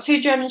 And I've got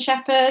 2 German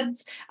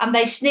Shepherds and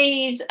they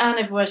sneeze and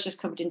everywhere's just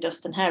covered in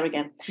dust and hair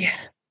again. Yeah.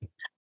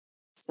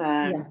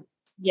 So,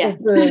 yeah.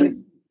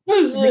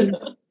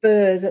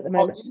 Burrs at the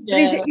moment.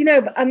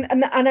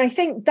 And I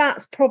think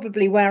that's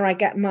probably where I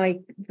get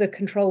the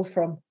control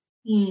from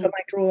for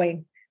my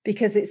drawing,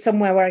 because it's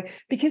somewhere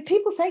because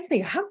people say to me,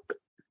 how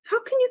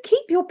can you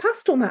keep your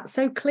pastel mat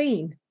so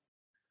clean?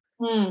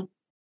 And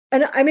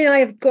I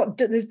mean,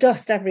 there's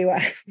dust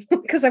everywhere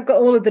because I've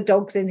got all of the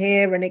dogs in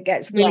here and it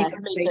gets really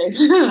dusty.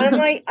 And I'm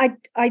like,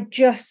 I've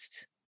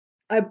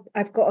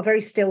got a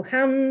very still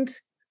hand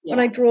when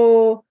I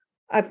draw.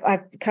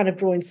 I've kind of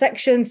draw in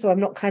sections, so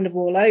I'm not kind of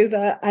all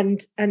over, and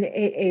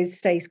it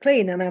stays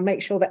clean, and I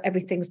make sure that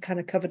everything's kind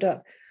of covered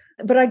up.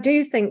 But I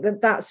do think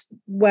that that's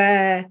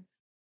where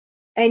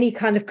any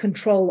kind of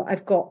control that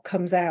I've got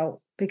comes out,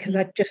 because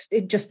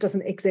it just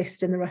doesn't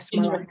exist in the rest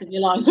of my life.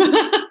 Your life.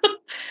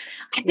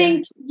 I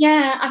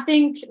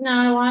think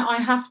no,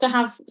 I have to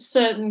have a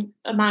certain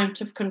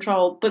amount of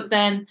control, but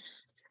then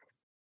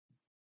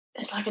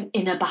it's like an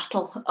inner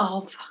battle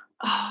of,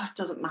 it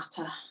doesn't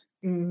matter.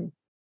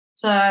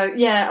 So,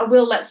 I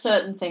will let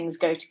certain things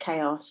go to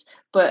chaos,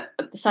 but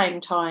at the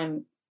same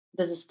time,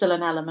 there's still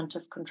an element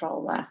of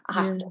control there.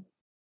 I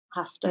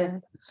have to. Yeah.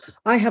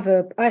 I have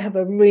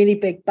a really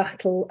big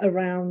battle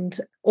around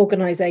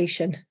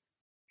organisation.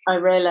 Oh,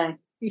 really?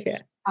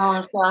 Yeah.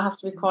 Oh, so I have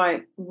to be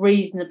quite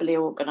reasonably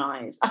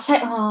organised. I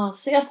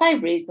say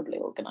reasonably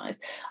organised.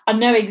 I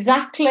know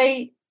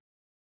exactly,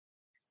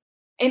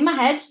 in my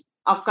head,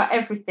 I've got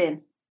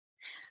everything.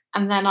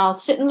 And then I'll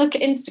sit and look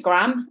at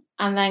Instagram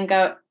and then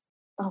go,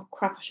 oh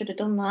crap, I should have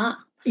done that.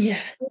 Yeah.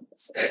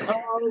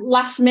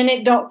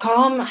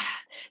 Lastminute.com.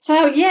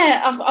 So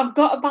I've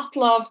got a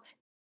battle of,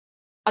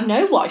 I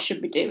know what I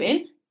should be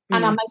doing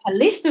and I make a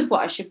list of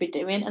what I should be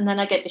doing, and then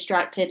I get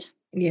distracted.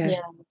 Yeah.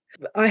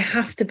 I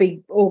have to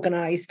be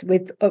organised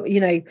with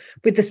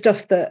the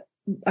stuff that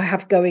I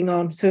have going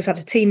on. So we've had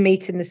a team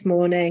meeting this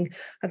morning.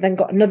 I've then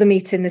got another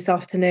meeting this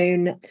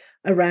afternoon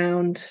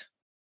around,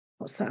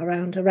 what's that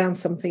around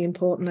something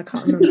important. I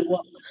can't remember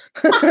what.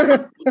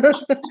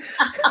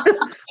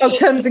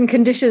 Terms and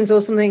conditions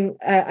or something,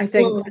 I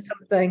think, for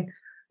something.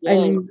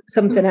 and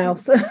something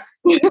else.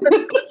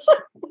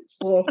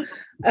 Or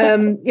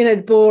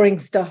the boring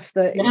stuff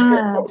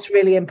that's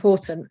really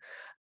important.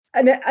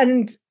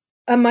 And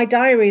my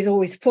diary is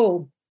always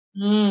full,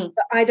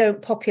 but I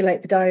don't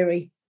populate the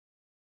diary.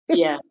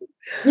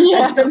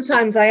 And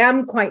sometimes I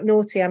am quite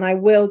naughty, and I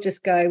will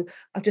just I'll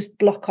just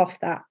block off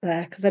that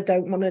there, because I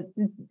don't want to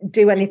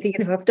do anything.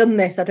 If I've done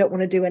this, I don't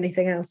want to do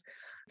anything else.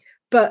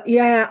 But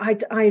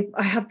I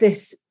have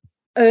this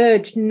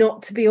urge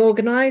not to be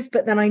organized,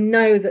 but then I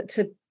know that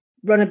to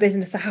run a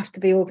business I have to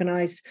be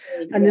organized,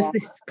 and there's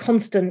this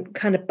constant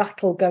kind of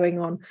battle going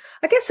on.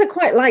 I guess I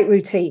quite like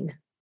routine.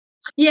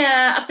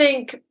 I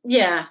think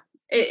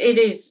it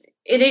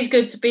is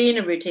good to be in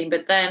a routine,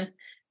 but then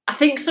I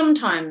think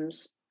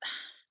sometimes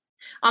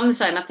I'm the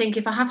same. I think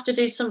if I have to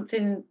do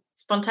something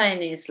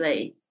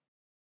spontaneously,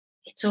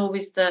 it's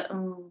always I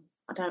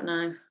don't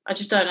know. I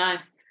just don't know.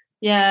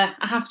 Yeah,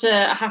 I have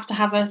to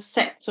have a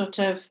set sort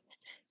of,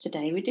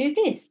 today we do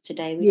this,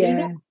 today we do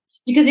that.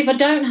 Because if I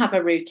don't have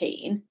a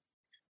routine,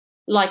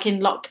 like in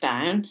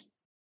lockdown,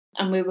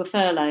 and we were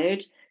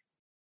furloughed,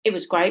 it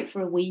was great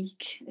for a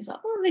week. It was like,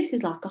 oh, this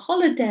is like a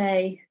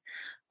holiday.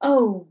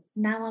 Oh,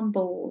 now I'm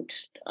bored.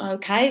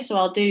 Okay, so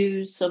I'll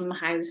do some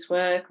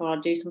housework, or I'll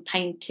do some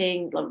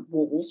painting, like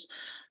walls.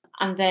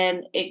 And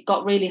then it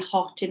got really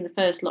hot in the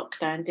first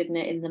lockdown, didn't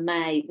it? In the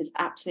May, it was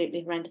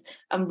absolutely horrendous.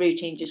 And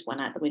routine just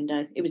went out the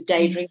window. It was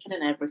day drinking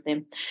and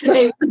everything.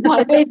 It was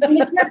like, it's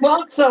a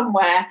block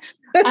somewhere.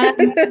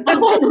 And then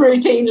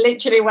routine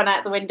literally went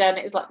out the window, and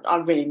it was like, I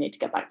really need to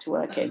get back to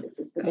work here. This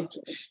is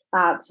ridiculous.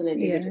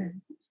 Absolutely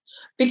ridiculous.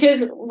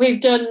 Because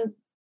we've done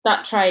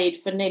that trade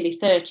for nearly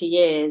 30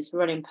 years,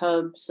 running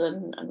pubs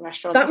and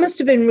restaurants. That must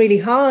have been really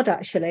hard,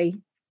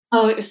 actually.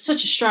 Oh, it was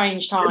such a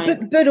strange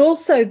time. But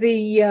also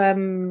the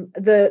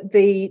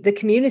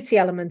community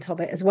element of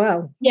it as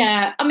well.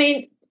 Yeah, I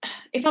mean,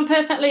 if I'm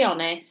perfectly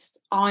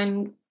honest,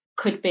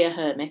 could be a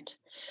hermit.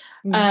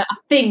 I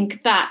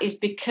think that is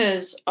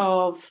because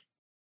of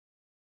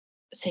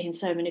seeing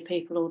so many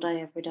people all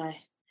day, every day.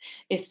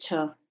 It's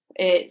tough.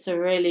 It's a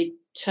really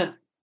tough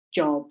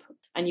job,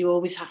 and you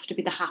always have to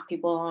be the happy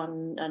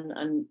one,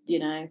 and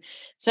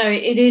so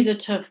it is a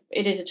tough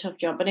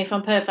job. And if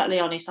I'm perfectly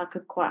honest, I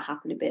could quite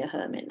happily be a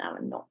hermit now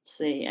and not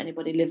see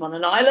anybody live on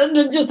an island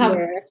and just have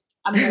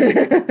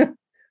and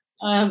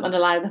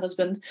allow the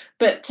husband.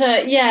 But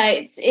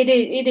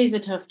it is a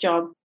tough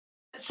job.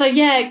 So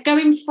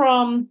going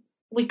from,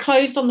 we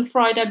closed on the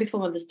Friday before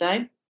Mother's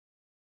Day,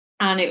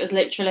 and it was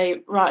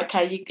literally, right,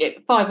 okay, you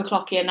get 5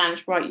 o'clock, he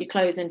announced, right, you're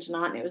closing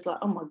tonight. And it was like,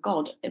 oh my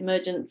God,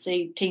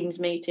 emergency Teams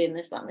meeting,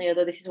 this, that and the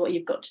other, this is what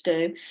you've got to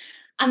do.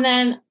 And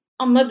then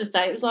on Mother's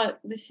Day, it was like,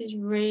 this is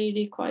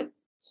really quite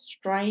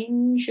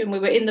strange. And we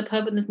were in the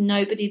pub and there's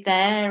nobody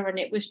there. And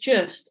it was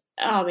just,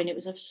 it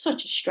was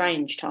such a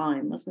strange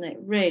time, wasn't it? It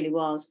really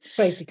was.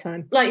 Crazy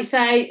time. Like you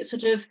say,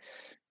 sort of,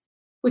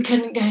 we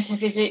couldn't go to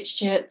visit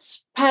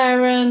Stuart's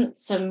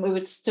parents, and we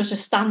would sort of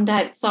stand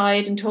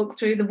outside and talk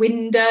through the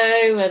window,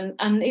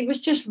 and it was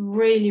just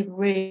really,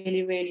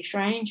 really, really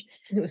strange.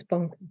 It was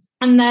bonkers.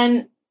 And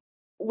then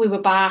we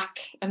were back,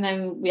 and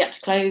then we had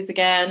to close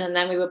again, and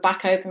then we were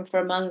back open for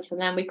a month,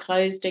 and then we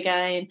closed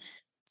again.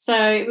 So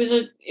it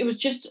was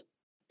just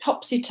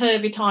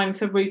topsy-turvy time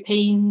for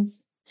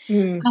routines.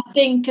 I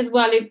think as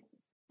well,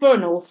 for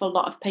an awful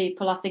lot of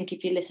people, I think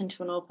if you listen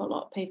to an awful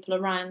lot of people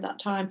around that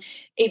time,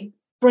 it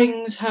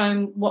brings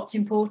home what's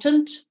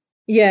important.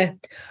 I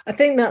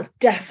think that's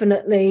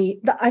definitely,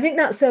 I think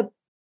that's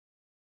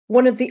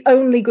one of the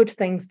only good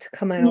things to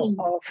come out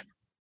of.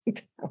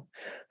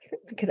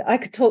 I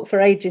could talk for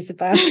ages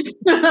about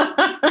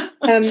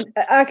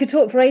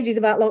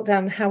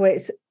lockdown, how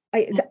it's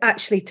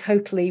actually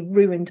totally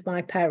ruined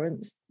my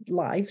parents'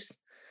 lives.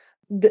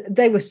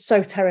 They were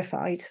so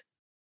terrified.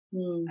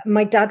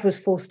 My dad was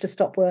forced to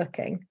stop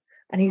working,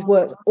 and he's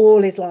worked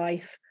all his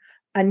life,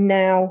 and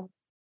now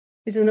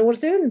he doesn't know what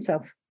to do with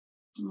himself.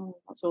 Oh,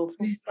 that's awful.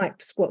 He's like,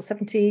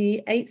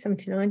 78,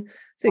 79.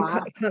 So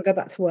he can't go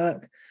back to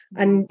work.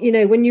 And,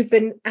 when you've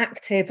been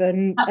active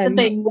and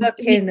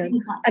working,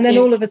 and then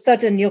all of a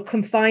sudden you're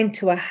confined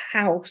to a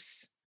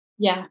house.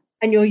 Yeah.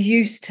 And you're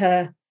used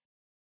to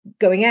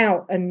going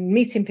out and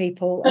meeting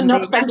people. And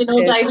not spending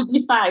all day with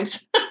your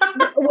spouse.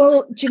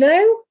 Well, do you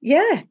know?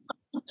 Yeah.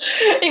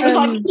 It was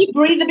like, you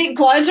breathe a bit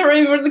quieter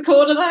over in the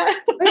corner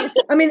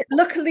there.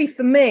 Luckily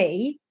for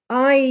me,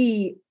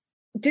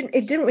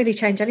 it didn't really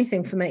change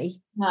anything for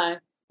me. No,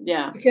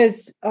 yeah.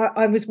 Because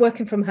I was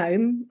working from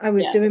home, I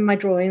was doing my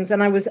drawings,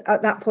 and I was,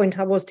 at that point,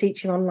 I was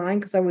teaching online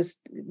because I was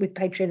with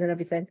Patreon and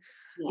everything.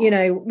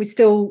 Yeah. We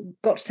still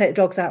got to take the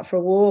dogs out for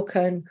a walk,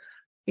 and,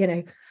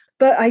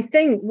 but I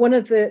think one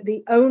of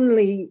the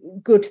only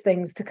good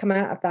things to come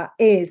out of that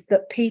is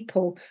that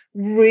people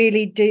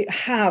really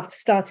have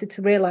started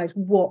to realise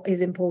what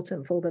is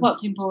important for them.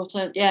 What's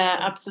important, yeah,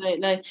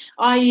 absolutely.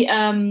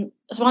 I'm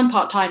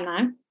part-time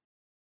now.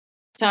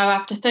 So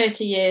after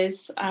 30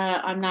 years,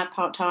 I'm now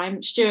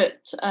part-time. Stuart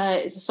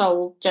is a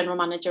sole general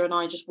manager, and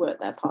I just work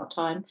there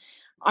part-time.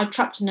 I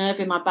trapped a nerve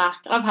in my back.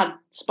 I've had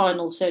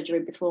spinal surgery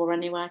before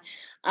anyway.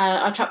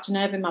 I trapped a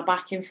nerve in my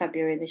back in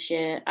February this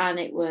year, and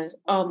it was,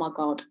 oh my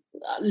God,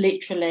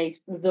 literally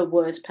the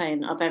worst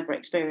pain I've ever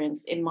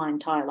experienced in my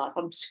entire life.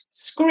 I'm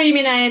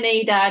screaming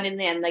A&E down. In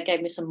the end, they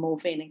gave me some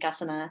morphine and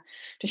gas and air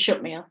to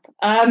shut me up.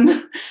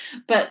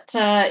 But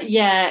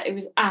it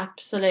was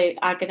absolute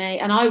agony.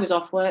 And I was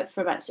off work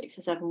for about 6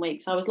 or 7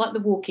 weeks. I was like the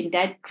Walking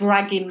Dead,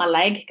 dragging my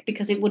leg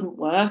because it wouldn't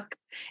work.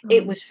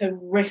 It was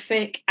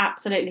horrific,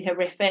 absolutely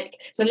horrific.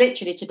 So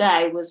literally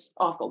today was,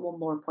 I've got one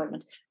more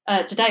appointment.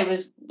 Today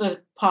was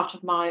part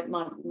of my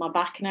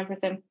back and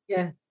everything.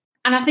 Yeah.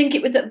 And I think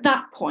it was at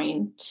that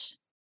point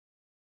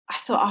I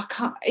thought, I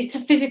can't, it's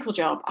a physical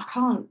job. I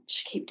can't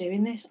just keep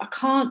doing this. I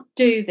can't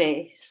do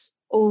this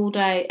all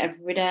day,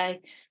 every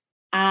day.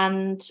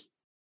 And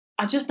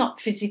I'm just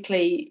not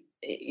physically,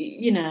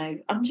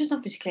 I'm just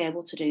not physically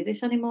able to do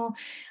this anymore.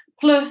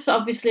 Plus,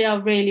 obviously, I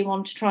really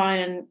want to try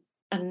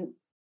and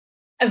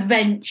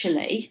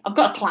eventually, I've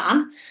got a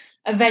plan,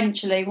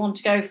 eventually want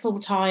to go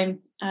full-time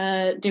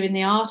doing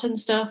the art and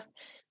stuff.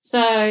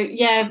 So,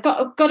 yeah,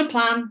 I've got a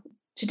plan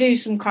to do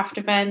some craft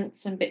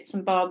events and bits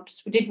and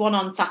bobs. We did one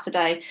on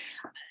Saturday.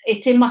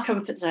 It's in my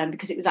comfort zone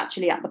because it was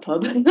actually at the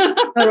pub.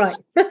 All right.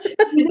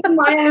 It was in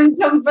my own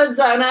comfort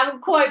zone. I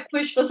haven't quite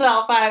pushed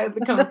myself out of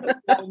the comfort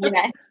zone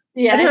yet.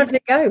 Yeah. And how did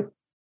it go?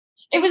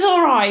 It was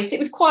all right. It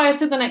was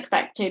quieter than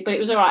expected, but it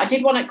was all right. I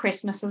did one at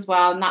Christmas as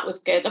well, and that was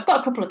good. I've got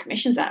a couple of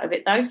commissions out of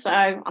it, though, so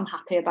I'm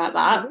happy about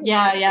that.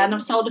 Yeah. And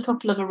I've sold a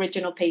couple of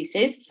original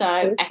pieces,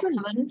 so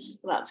excellent.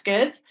 So that's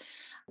good.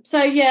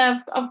 So,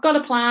 yeah, I've got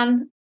a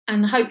plan,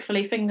 and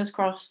hopefully, fingers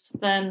crossed,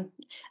 then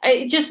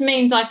it just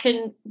means I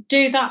can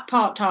do that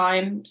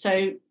part-time,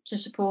 so to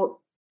support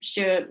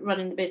Stuart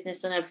running the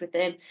business and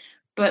everything,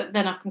 but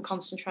then I can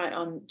concentrate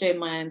on doing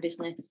my own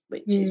business,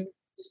 which is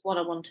what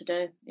I want to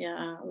do. Yeah,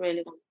 I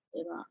really want to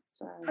do that.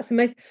 So that's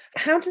amazing.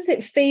 How does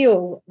it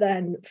feel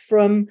then,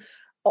 from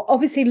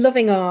obviously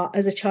loving art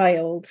as a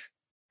child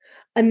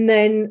and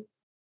then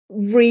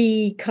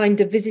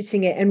kind of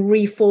visiting it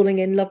and falling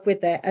in love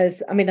with it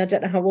as, I mean, I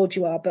don't know how old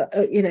you are, but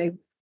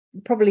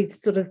probably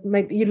sort of,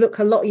 maybe you look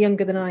a lot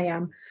younger than I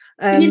am.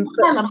 I'm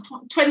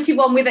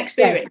 21 with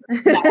experience.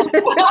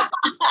 Yes.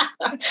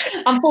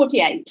 I'm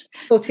 48.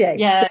 48.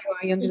 Yeah, so you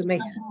are younger than me.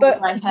 But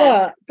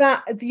that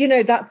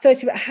that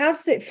 30. How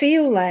does it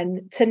feel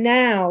then to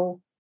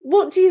now?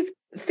 What do you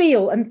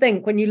feel and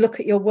think when you look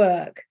at your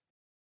work?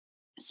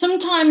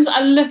 Sometimes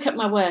I look at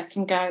my work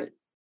and go,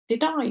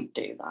 "Did I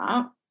do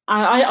that?"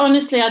 I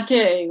honestly, I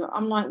do.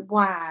 I'm like,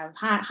 "Wow,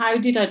 how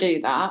did I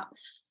do that?"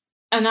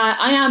 And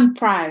I am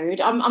proud.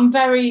 I'm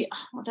very,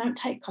 I don't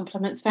take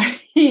compliments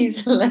very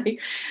easily.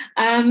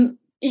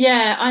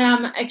 Yeah, I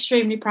am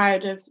extremely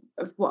proud of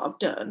what I've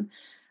done.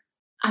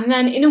 And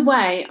then in a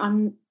way,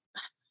 I'm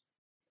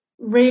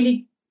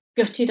really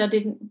gutted I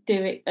didn't do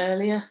it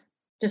earlier.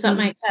 Does that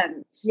make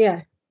sense?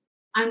 Yeah.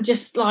 I'm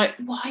just like,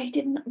 why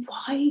didn't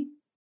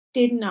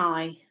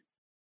I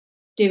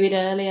do it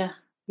earlier?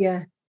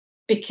 Yeah.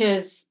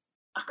 Because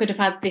I could have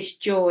had this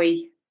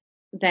joy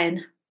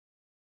then,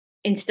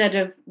 instead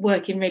of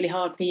working really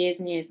hard for years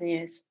and years and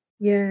years.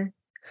 Yeah.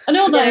 And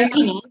although,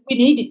 we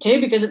needed to,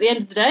 because at the end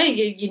of the day,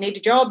 you need a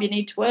job, you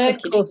need to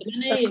work, of course, you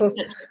need money. Of course.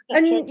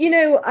 And,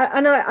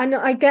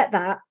 I get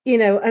that,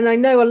 and I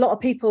know a lot of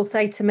people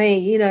say to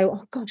me,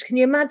 oh God, can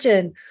you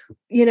imagine,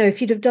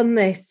 if you'd have done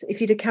this, if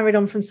you'd have carried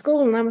on from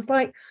school? And I was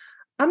like,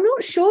 I'm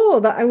not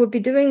sure that I would be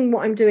doing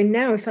what I'm doing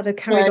now if I'd have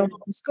carried on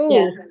from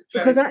school,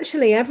 because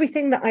actually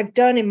everything that I've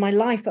done in my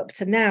life up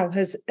to now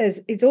has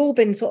it's all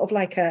been sort of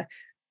like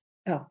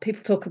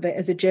people talk of it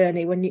as a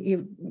journey when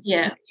you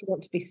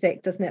want to be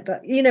sick, doesn't it?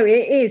 But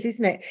it is,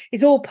 isn't it?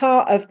 It's all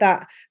part of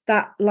that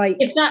like,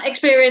 if that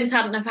experience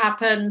hadn't have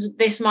happened,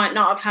 this might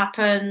not have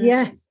happened.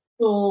 Yeah. It's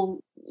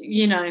all,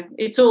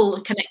 it's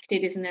all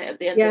connected, isn't it, at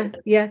the end of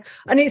it? Yeah.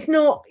 And it's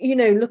not,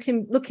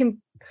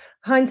 looking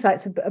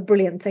hindsight's a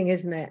brilliant thing,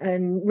 isn't it?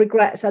 And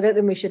regrets, I don't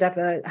think we should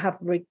ever have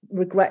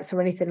regrets or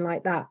anything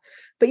like that.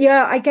 But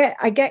yeah, I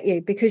get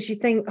you, because you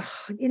think,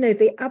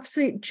 the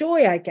absolute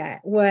joy I get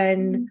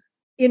when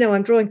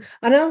I'm drawing,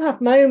 and I'll have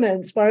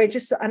moments where I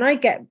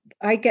get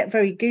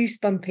very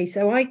goosebumpy.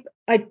 So I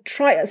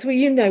try, so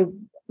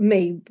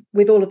me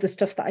with all of the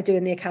stuff that I do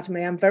in the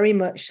academy, I'm very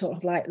much sort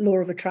of like law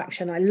of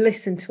attraction. I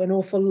listen to an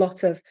awful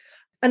lot of,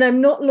 and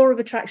I'm not law of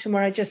attraction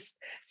where I just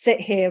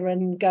sit here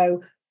and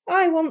go,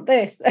 I want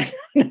this, and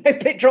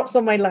it drops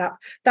on my lap.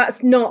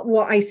 That's not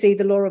what I see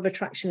the law of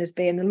attraction as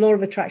being. The law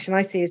of attraction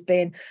I see as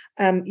being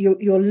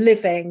you're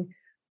living,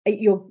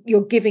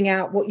 you're giving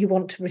out what you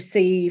want to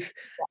receive.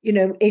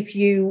 If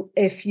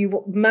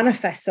you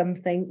manifest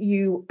something,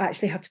 you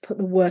actually have to put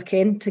the work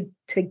in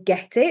to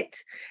get it.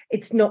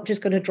 It's not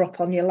just going to drop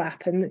on your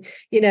lap. And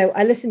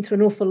I listen to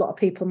an awful lot of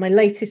people. My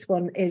latest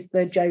one is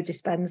the Joe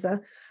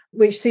Dispenza,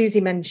 which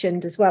Susie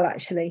mentioned as well,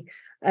 actually.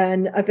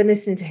 And I've been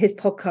listening to his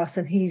podcast,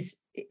 and he's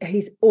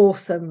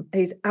awesome.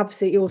 He's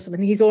absolutely awesome,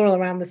 and he's all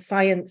around the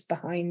science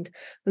behind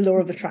the law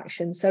of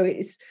attraction. So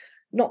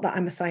not that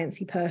I'm a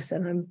sciencey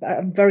person,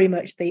 I'm very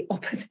much the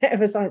opposite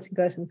of a sciencey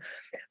person,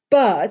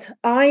 but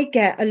I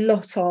get a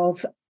lot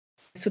of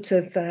sort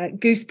of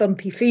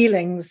goosebumpy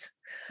feelings.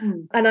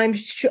 And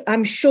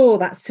I'm sure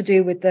that's to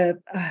do with a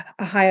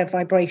higher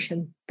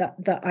vibration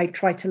that I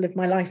try to live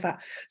my life at.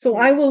 So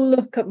I will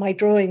look at my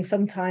drawing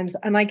sometimes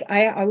and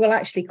I will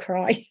actually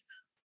cry.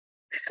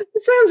 It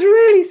sounds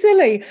really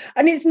silly.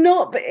 And it's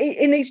not,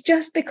 and it's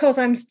just because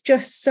I'm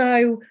just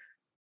so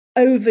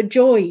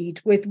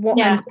overjoyed with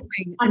what I'm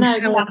doing and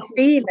how I'm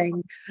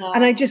feeling. Yeah.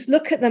 And I just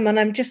look at them and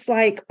I'm just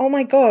like, oh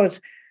my God,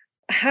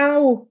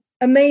 how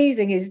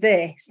amazing is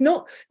this?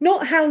 Not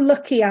how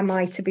lucky am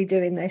I to be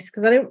doing this,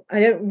 because I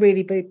don't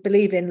really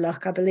believe in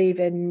luck. I believe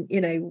in, you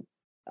know,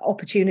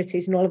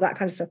 opportunities and all of that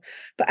kind of stuff.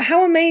 But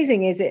how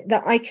amazing is it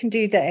that I can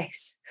do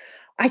this?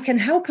 I can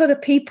help other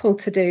people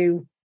to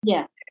do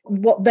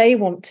what they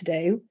want to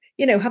do,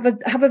 you know, have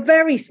a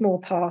very small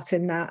part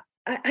in that.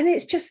 And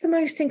it's just the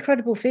most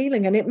incredible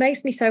feeling, and it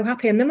makes me so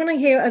happy. And then when I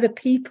hear other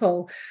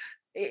people,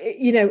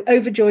 you know,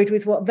 overjoyed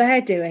with what they're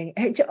doing,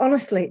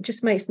 honestly, it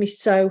just makes me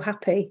so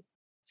happy.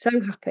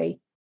 So happy.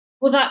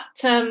 Well, that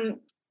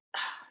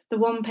the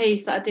one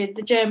piece that I did,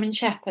 the German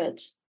Shepherd,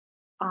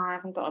 I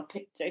haven't got a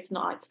picture. It's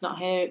not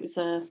here. It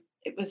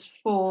was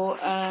for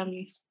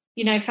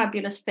you know,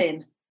 Fabulous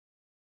Finn,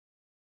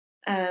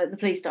 the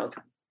police dog.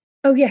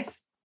 Oh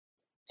yes.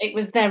 It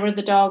was their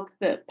other dog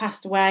that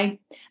passed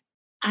away,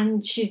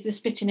 and she's the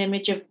spitting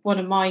image of one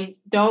of my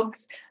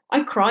dogs.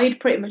 I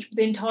cried pretty much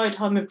the entire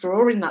time of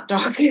drawing that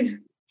dog, and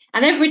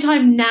every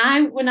time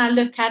now when I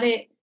look at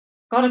it,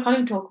 God, I can't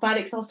even talk about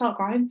it because I'll start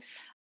crying.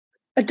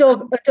 A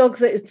dog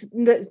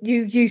that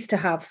you used to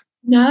have?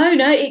 No,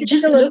 it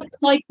just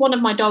looks like one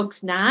of my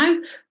dogs now.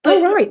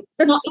 But right.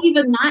 It's not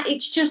even that.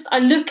 It's just I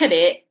look at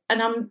it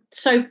and I'm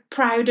so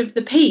proud of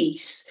the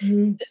piece.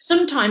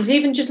 Sometimes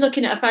even just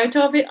looking at a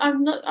photo of it,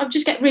 I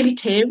just get really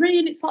teary,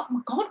 and it's like, oh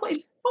my God, what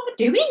am I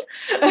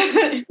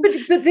doing?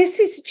 but this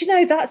is, you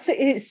know,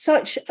 it's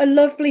such a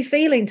lovely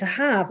feeling to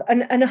have,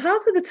 and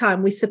half of the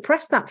time we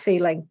suppress that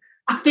feeling.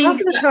 I think half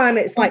of the time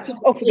it's like,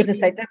 oh, for goodness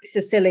sake, don't be so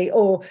silly,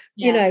 or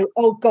you know,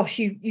 oh gosh,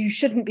 you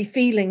shouldn't be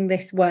feeling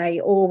this way,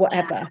 or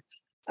whatever.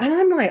 And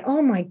I'm like,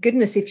 oh my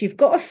goodness, if you've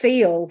got to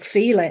feel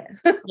it.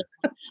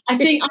 I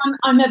think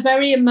I'm a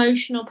very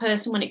emotional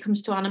person when it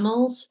comes to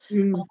animals.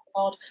 Oh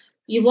God,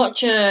 you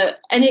watch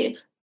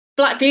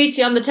Black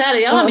Beauty on the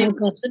telly. Oh, I mean,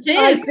 the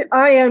tears.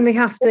 I only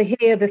have to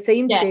hear the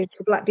theme tune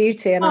to Black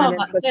Beauty, and I'm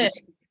in.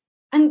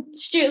 And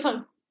Stuart's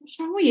like, what's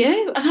wrong with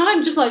you? And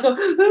I'm just like,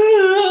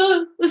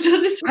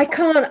 I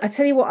can't. I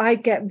tell you what, I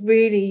get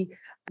really.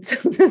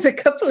 So there's a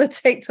couple of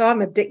TikTok.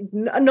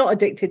 I'm not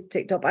addicted to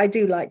TikTok, but I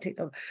do like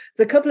TikTok.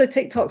 There's a couple of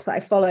TikToks that I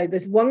follow.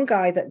 There's one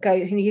guy that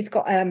goes, and he's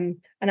got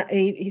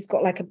he's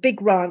got like a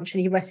big ranch,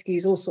 and he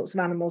rescues all sorts of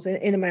animals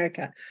in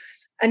America.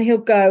 And he'll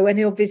go and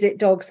he'll visit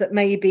dogs that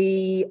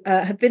maybe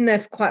have been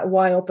there for quite a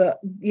while, but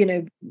you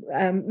know,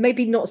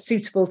 maybe not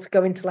suitable to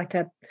go into like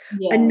a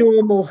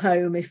normal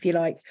home, if you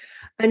like.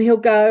 And he'll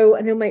go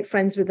and he'll make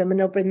friends with them, and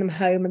he'll bring them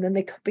home, and then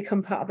they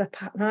become part of the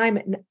pack. And I'm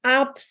an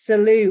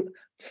absolute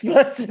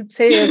floods of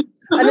tears.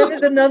 And then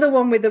there's another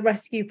one with the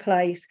rescue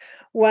place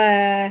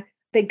where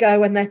they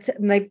go and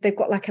they've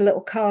got like a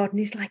little card, and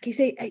he's like, is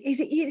it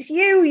it's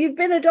you, you've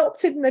been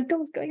adopted? And the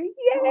dog's going,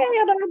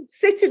 yeah. And I'm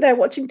sitting there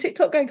watching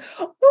TikTok going,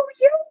 oh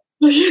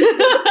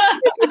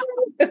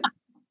yeah.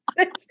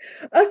 It's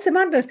utter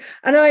madness.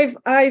 And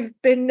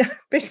I've been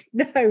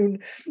known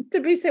to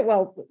be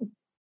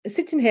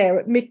sitting here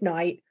at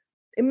midnight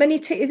in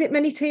is it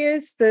Many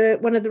Tears,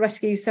 one of the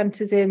rescue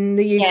centres in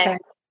the UK? Yes.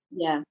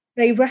 Yeah.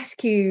 They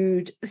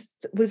rescued,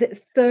 was it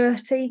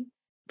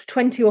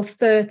 20 or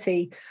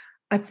 30,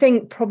 I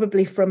think,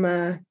 probably from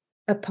a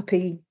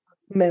puppy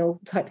mill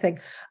type thing.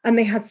 And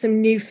they had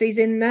some Newfies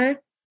in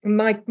there.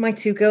 My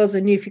two girls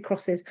are Newfie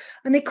crosses,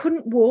 and they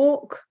couldn't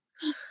walk.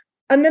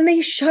 And then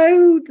they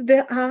showed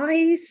the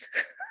eyes.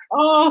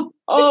 Oh,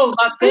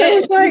 that's and it. I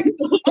was like,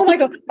 oh my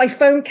God, my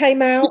phone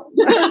came out.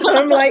 And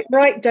I'm like,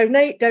 right,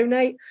 donate. And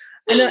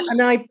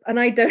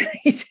I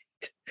donated.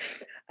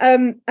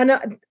 And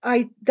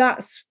I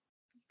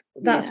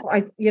that's what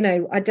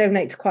I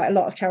donate to quite a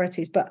lot of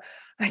charities, but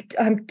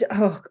I'm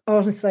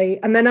honestly,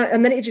 and then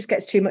it just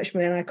gets too much for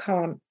me, and I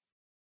can't.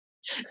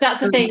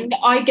 That's the thing.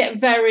 I get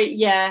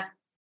very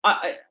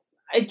I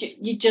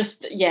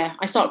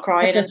start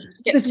crying.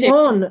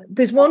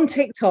 There's one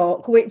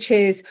TikTok which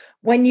is,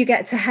 when you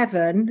get to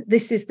heaven,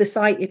 this is the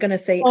sight you're going to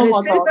see. And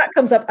as soon as that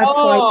comes up, I've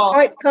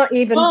swiped. Can't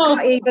even.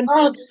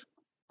 God.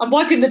 I'm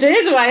wiping the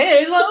tears away.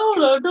 It's like, oh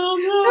no, no.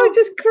 I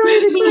just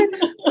cried.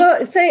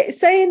 But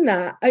saying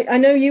that, I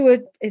know you were.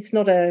 It's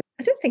not a.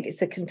 I don't think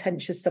it's a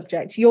contentious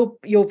subject. You're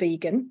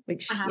vegan,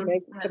 which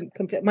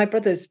my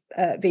brother's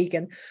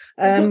vegan.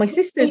 My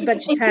sister's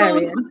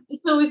vegetarian.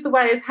 It's always the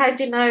way. Is how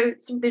do you know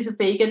somebody's a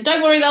vegan?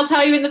 Don't worry, they'll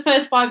tell you in the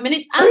first 5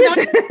 minutes.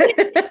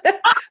 I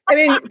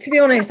mean, to be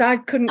honest, I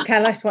couldn't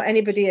care less what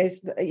anybody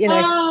is. You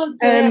know,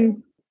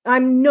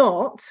 I'm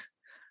not.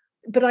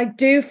 but I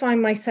do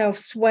find myself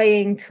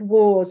swaying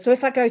towards. So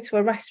if I go to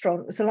a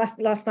restaurant, so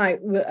last night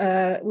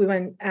we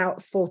went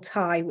out for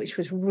Thai, which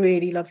was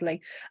really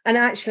lovely. And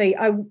actually,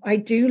 I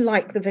do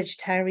like the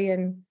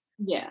vegetarian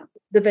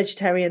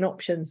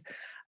options.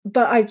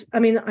 But I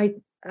mean, I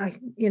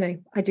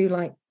do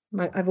like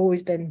I've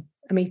always been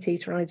a meat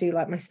eater, and I do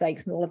like my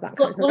steaks and all of that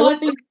kind of stuff. Well,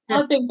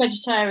 I've been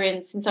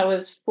vegetarian since I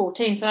was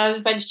 14. So I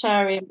was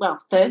vegetarian,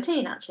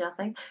 13 actually, I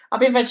think. I've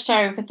been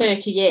vegetarian for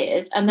 30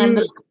 years, and then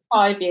the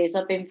last 5 years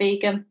I've been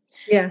vegan.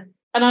 Yeah.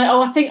 And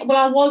I think,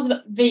 I was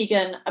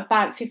vegan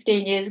about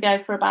 15 years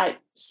ago for about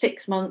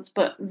 6 months,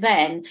 but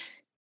then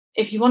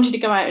if you wanted to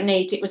go out and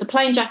eat, it was a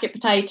plain jacket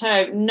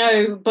potato,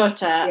 no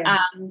butter,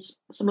 and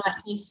some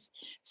lettuce.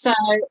 So,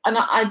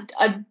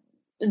 and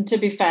to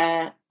be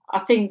fair, I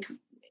think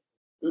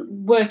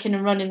working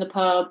and running the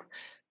pub,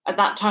 at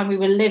that time we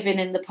were living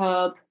in the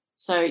pub,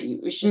 so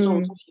it was just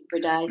all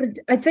every day.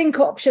 I think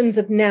options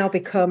have now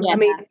become, I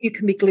mean, you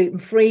can be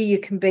gluten-free, you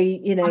can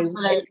be,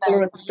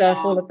 intolerant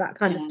stuff, all of that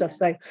kind of stuff.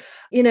 So,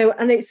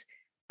 and it's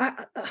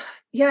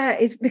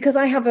it's because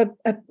I have a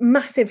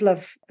massive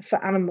love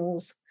for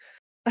animals.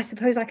 I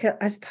suppose I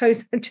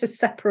just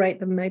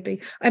separate them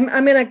maybe. I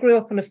mean, I grew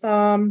up on a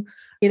farm,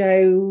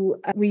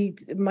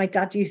 my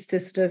dad used to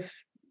sort of,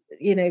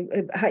 he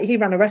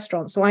ran a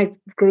restaurant, so I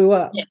grew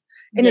up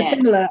in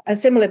a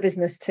similar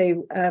business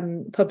to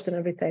pubs and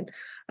everything,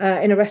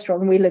 in a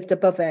restaurant, and we lived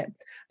above it.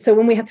 So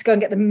when we had to go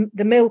and get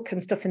the milk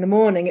and stuff in the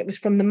morning, it was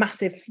from the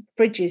massive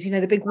fridges,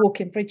 the big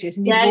walk-in fridges,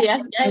 and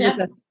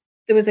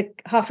there was a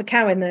half a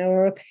cow in there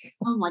or a pig.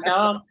 Oh my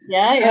god,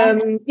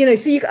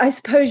 so I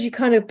suppose you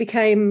kind of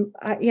became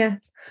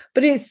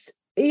but it's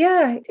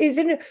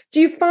do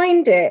you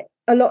find it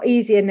a lot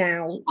easier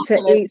now to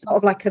eat sort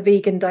of like a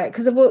vegan diet,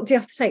 because of what, do you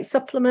have to take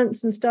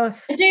supplements and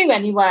stuff? I do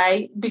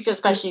anyway, because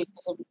especially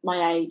because of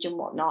my age and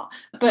whatnot,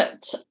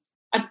 but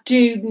I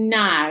do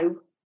now,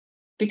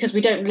 because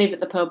we don't live at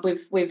the pub. We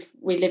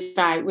live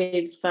out.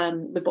 We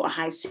bought a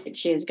house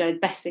 6 years ago.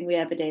 Best thing we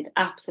ever did.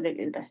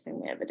 Absolutely the best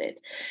thing we ever did.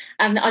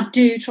 And I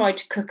do try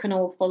to cook an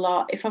awful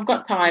lot if I've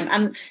got time,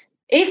 and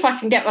if I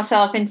can get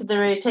myself into the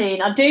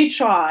routine. I do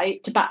try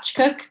to batch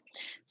cook.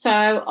 So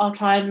I'll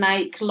try and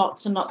make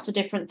lots and lots of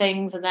different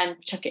things, and then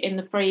chuck it in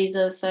the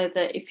freezer, so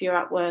that if you're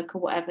at work or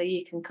whatever,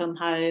 you can come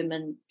home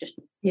and just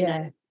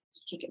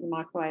stick it in the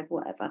microwave or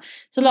whatever.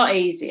 It's a lot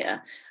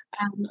easier.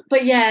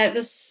 But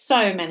there's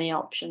so many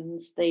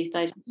options these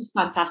days. It's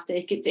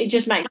fantastic. It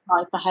just makes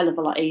life a hell of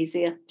a lot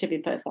easier, to be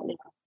perfectly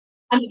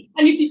honest.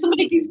 And if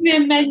somebody gives me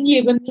a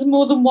menu and there's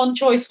more than one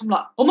choice, I'm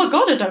like, oh my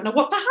god, I don't know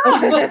what to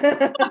have.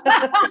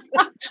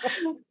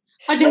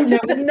 I don't know.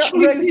 Not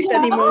roast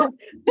anymore.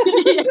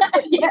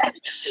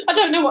 I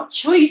don't know what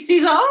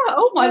choices are.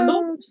 Oh my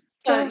lord.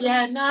 So,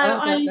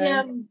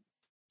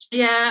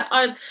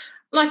 I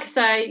like I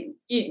say,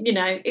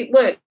 it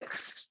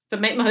works for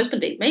me. My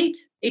husband eats meat.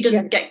 He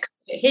doesn't get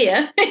it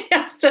here. He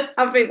has to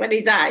have it when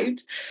he's out.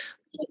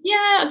 But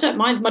I don't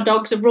mind. My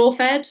dogs are raw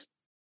fed.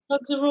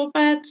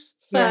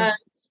 So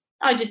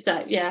I just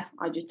don't.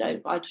 I just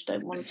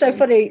don't want. So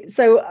funny.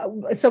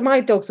 So my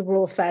dogs are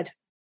raw fed,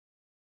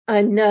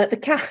 and the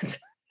cat.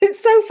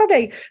 It's so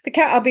funny. The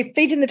cat. I'll be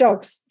feeding the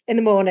dogs in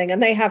the morning,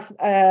 and they have.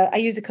 I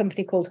use a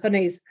company called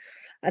Honeys,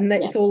 and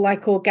it's all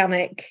like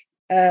organic.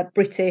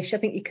 British. I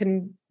think you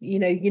can,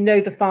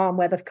 the farm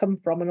where they've come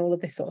from and all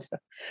of this sort of stuff.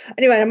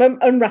 Anyway, I'm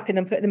unwrapping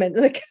them, putting them in.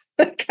 The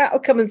cat will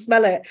come and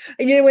smell it.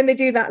 And when they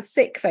do that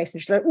sick face,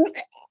 and she's like,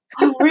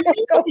 oh,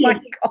 really? Oh my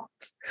god,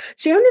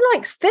 she only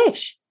likes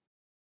fish.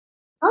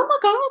 Oh my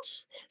god!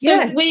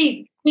 So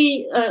we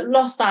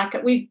lost our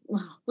cat. We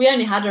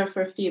only had her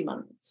for a few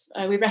months.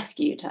 We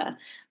rescued her,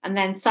 and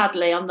then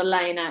sadly on the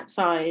lane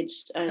outside,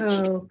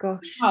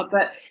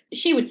 but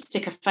she would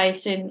stick her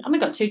face in. And we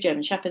got 2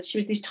 German shepherds. She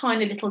was this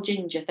tiny little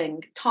ginger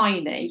thing,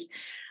 tiny,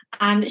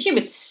 and she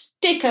would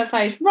stick her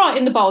face right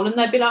in the bowl, and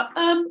they'd be like,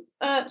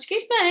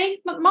 excuse me,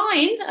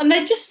 mine, and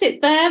they'd just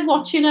sit there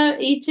watching her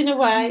eating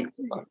away.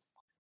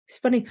 It's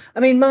funny.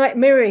 I mean, my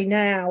Miri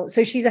now,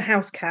 so she's a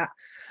house cat.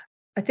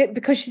 I think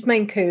because she's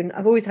Maine Coon,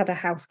 I've always had a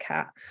house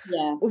cat.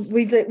 Yeah,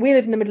 we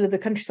live in the middle of the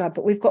countryside,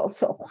 but we've got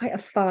sort of quite a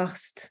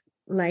fast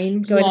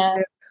lane going.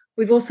 Yeah.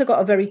 We've also got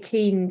a very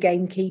keen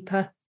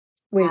gamekeeper.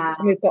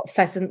 We've got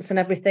pheasants and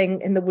everything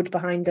in the wood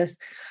behind us,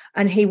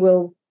 and he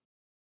will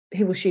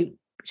shoot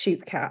the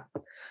cat.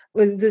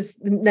 There's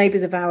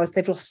neighbours of ours.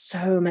 They've lost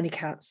so many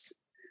cats.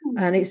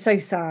 And it's so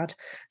sad.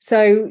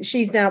 So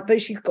she's got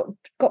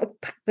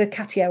the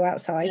catio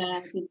outside,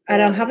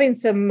 and I'm having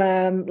some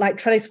like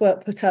trellis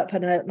work put up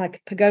and a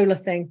pergola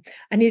thing.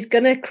 And he's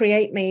going to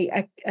create me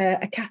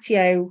a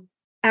catio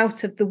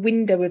out of the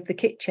window of the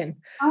kitchen.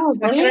 Oh, so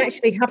I can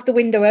actually have the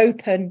window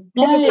open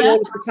probably all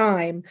of the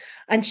time,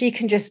 and she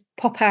can just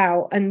pop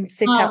out and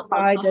sit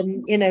outside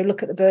and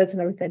look at the birds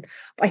and everything.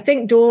 But I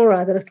think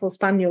Dora, the little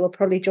spaniel, will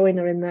probably join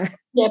her in there.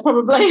 Yeah,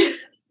 probably.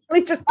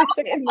 Just be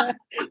sitting there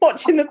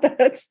watching the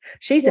birds.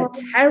 She's a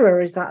terror,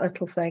 is that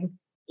little thing.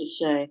 Is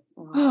she?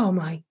 Oh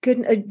my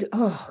goodness.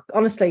 Oh,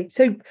 honestly.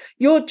 So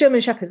your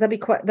German shepherds,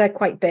 they're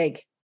quite big.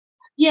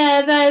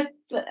 Yeah, they're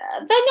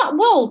not,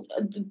 well,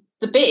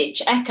 the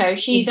bitch, Echo,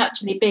 she's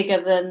actually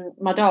bigger than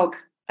my dog.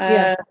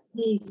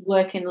 He's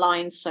working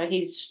lines, so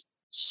he's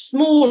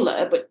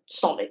smaller but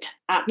solid,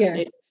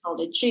 absolutely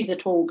solid. She's a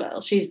tall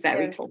girl. She's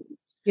very tall.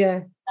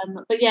 Yeah.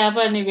 But yeah, I've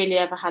only really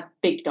ever had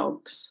big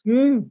dogs.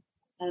 In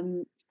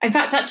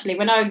fact, actually,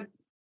 when I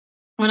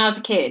was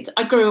a kid,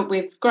 I grew up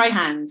with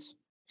greyhounds.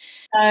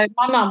 My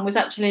mum was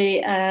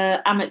actually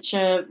an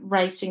amateur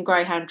racing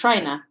greyhound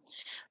trainer.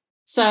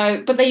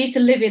 So, but they used to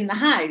live in the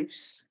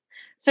house.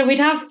 So we'd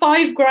have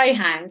 5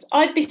 greyhounds.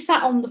 I'd be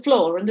sat on the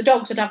floor and the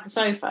dogs would have the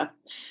sofa.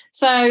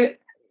 So,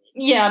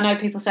 yeah, I know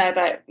people say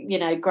about,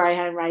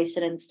 greyhound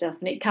racing and stuff,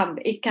 and it can,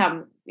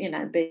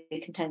 be a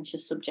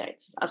contentious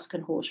subject, as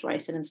can horse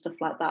racing and stuff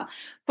like that.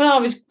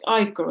 But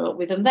I grew up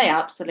with them. They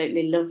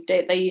absolutely loved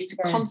it. They used to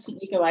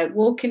constantly go out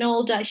walking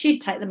all day.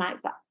 She'd take them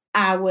out for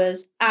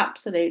hours,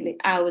 absolutely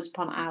hours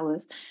upon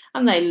hours,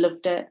 and they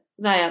loved it.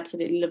 They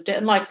absolutely loved it.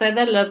 And like I say,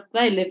 they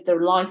lived the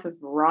life of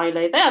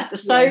Riley. They had the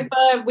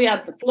sofa, we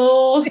had the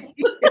floor.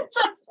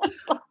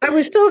 I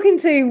was talking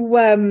to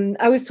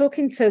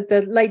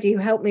the lady who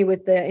helped me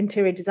with the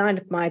interior design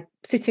of my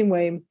sitting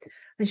room,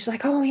 and she's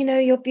like, "Oh,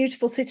 your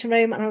beautiful sitting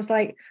room." And I was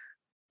like,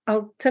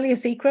 "I'll tell you a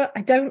secret.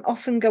 I don't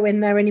often go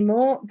in there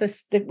anymore.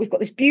 We've got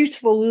this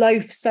beautiful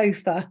loaf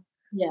sofa,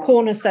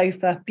 corner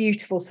sofa,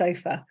 beautiful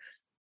sofa.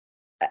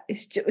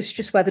 It's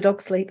just where the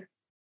dogs sleep."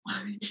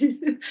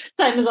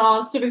 Same as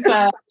ours, to be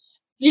fair.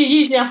 You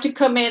usually have to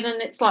come in and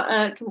it's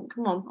like,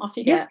 come on, off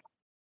you get.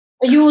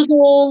 Are yours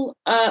all,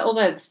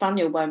 although the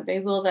spaniel won't be,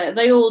 will they? Are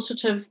they all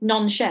sort of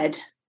non-shed?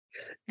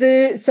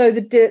 The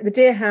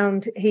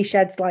deerhound, he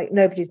sheds like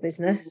nobody's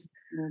business.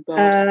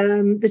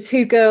 The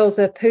 2 girls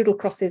are poodle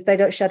crosses. They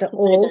don't shed at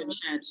all. They don't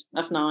shed.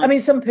 That's nice. I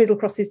mean, some poodle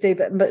crosses do,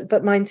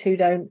 but mine 2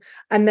 don't.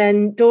 And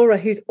then Dora,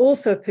 who's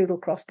also a poodle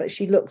cross, but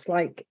she looks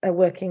like a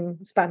working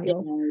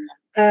spaniel.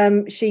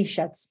 She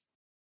sheds.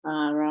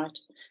 Right.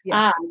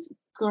 It's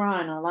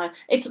crying I like.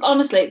 It's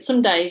honestly,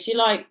 some days you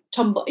like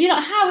tumble. You're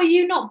like, how are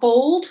you not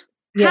bald?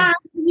 Yeah. How are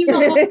you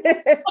not bald?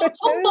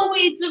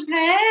 Tumbleweeds of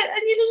hair,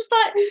 and you're just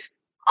like,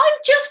 I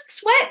just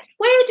sweat.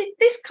 Where did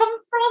this come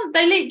from?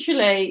 They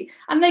literally,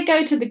 and they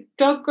go to the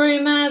dog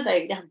groomer,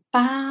 they have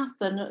bath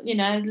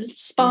and,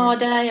 spa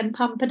day and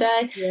pamper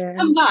day,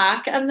 come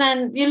back, and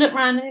then you look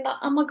around and you're like,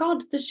 oh my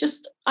God,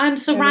 I'm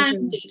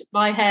surrounded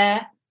by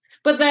hair.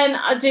 But then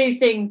I do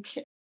think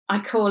I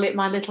call it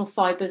my little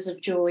fibres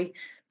of joy,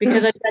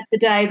 because I said the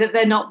day that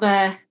they're not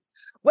there.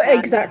 Well,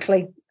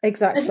 exactly. See,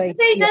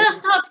 then I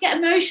start to get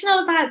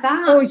emotional about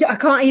that. Oh, I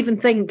can't even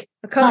think.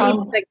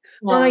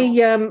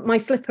 My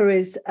slipper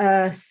is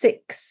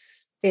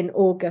 6 in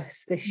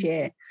August this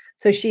year,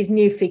 so she's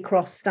Newfie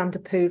cross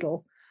standard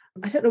poodle.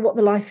 I don't know what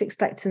the life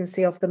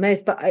expectancy of them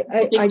is, but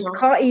I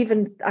can't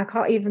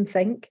even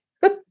think.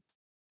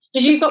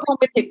 Because you've got one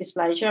with hip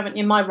dysplasia, haven't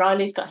you? My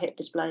Riley's got hip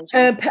dysplasia.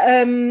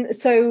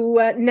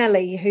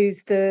 Nellie,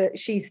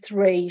 she's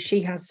 3,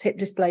 she has hip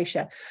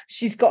dysplasia.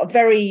 She's got a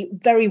very,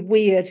 very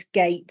weird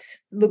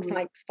gait, looks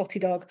like spotty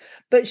dog,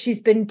 but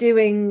she's been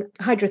doing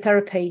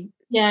hydrotherapy.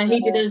 Yeah, he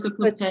did it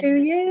for 2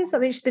 years. I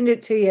think she's been doing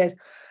it 2 years.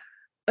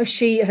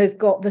 She has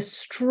got the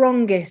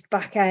strongest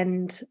back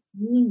end.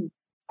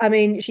 I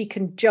mean, she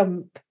can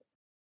jump,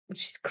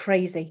 which is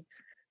crazy.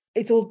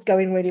 It's all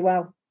going really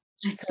well.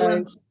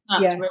 Excellent. So,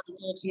 that's really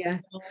good. Yeah,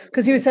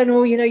 because he was saying,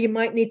 you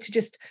might need to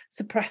just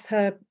suppress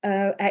her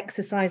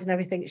exercise and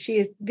everything. She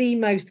is the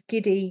most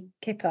giddy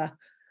kipper,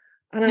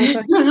 and I was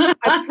like,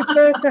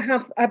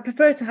 I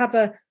prefer to have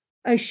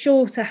a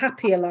shorter,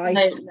 happier life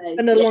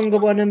than a longer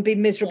one and be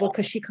miserable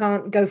because she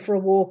can't go for a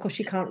walk or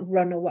she can't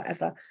run or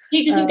whatever.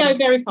 He doesn't go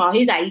very far.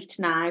 He's 8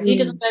 now. He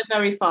doesn't go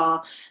very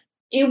far.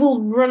 He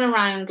will run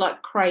around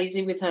like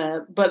crazy with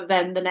her, but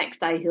then the next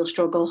day he'll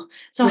struggle.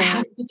 So I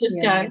have to just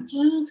go,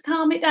 just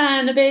calm it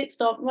down a bit,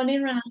 stop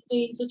running around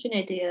being such an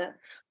idiot.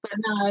 But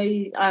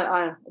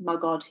no, my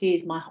God,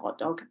 he's my hot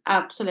dog.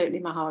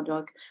 Absolutely my hot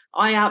dog.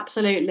 I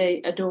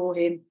absolutely adore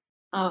him.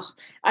 Oh,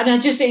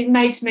 and it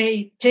makes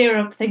me tear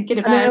up thinking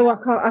about it. No,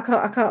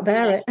 I can't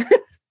bear it.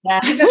 Yeah.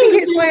 I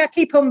think it's why I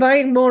keep on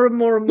buying more and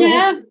more and more.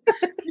 Yeah,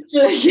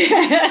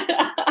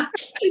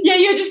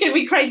 you're just going to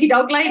be crazy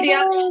dog lady.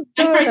 Oh,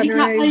 God, crazy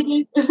cat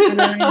lady.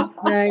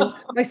 No.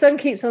 My son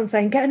keeps on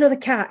saying, get another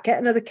cat.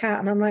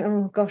 And I'm like,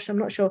 oh gosh, I'm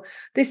not sure.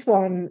 This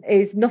one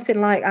is nothing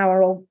like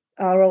our old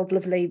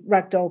lovely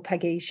ragdoll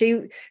Peggy.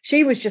 She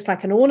was just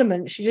like an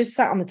ornament. She just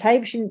sat on the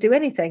table. She didn't do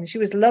anything. She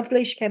was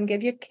lovely. She came and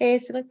gave you a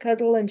kiss and a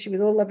cuddle, and she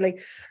was all lovely.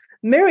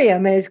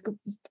 Miriam is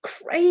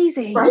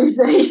crazy.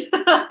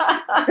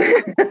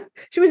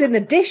 She was in the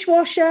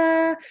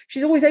dishwasher.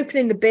 She's always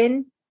opening the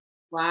bin.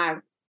 Wow.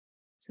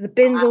 So the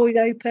bin's always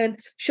open.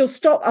 She'll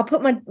stop. I'll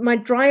put my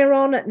dryer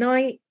on at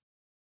night,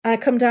 and I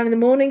come down in the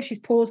morning. She's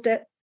paused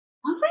it.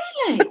 Oh,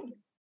 really?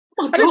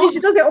 Oh, I don't think she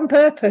does it on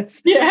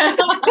purpose. Yeah.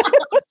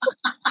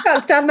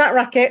 Can't stand that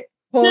racket.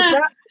 Pause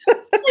that.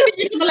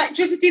 Some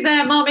electricity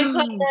there, Mum.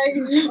 Honestly,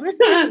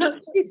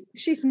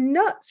 she's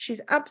nuts.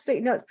 She's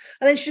absolutely nuts.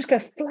 And then she just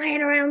goes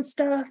flying around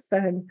stuff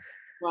and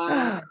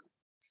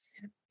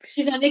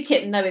She's only a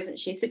kitten though, isn't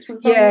she? 6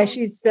 months Yeah, old?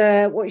 she's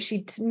what is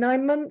she,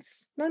 9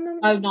 months? 9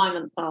 months? Oh, 9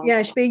 months old.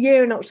 Yeah, she'll be a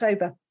year in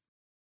October.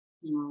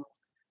 No.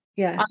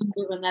 Yeah. I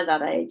remember when they're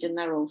that age and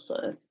they're all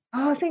sort of...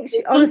 Oh, I think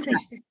honestly,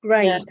 she's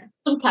great. Yeah.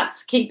 Some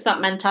cats keep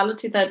that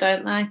mentality though,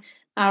 don't they?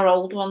 Our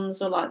old ones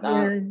were like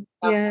that.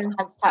 Yeah.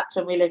 House cats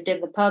when we lived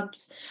in the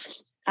pubs.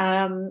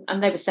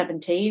 And they were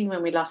 17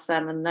 when we lost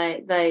them, and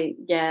they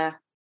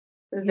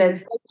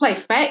play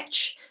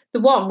fetch. The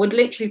one would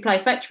literally play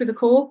fetch with a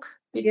cork.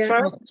 You'd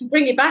throw it, you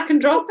bring it back and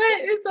drop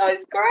it.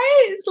 It's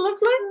great. It's lovely.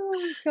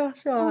 Oh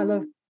gosh, I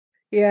love.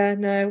 Yeah,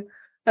 no,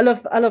 I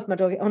love my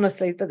dog,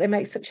 honestly, but they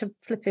make such a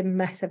flipping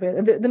mess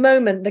everywhere. The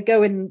moment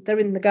they're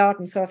in the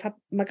garden, so I've had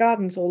my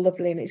garden's all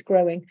lovely and it's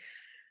growing,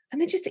 and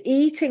they're just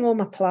eating all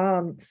my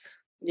plants.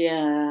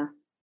 Yeah.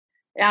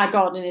 Our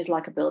garden is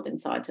like a building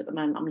site at the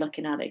moment. I'm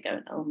looking at it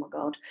going, oh my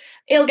God,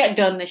 it'll get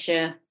done this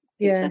year.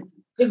 Yeah,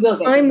 it will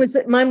get done.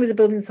 Mine was a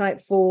building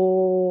site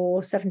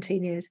for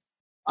 17 years.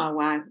 Oh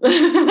wow.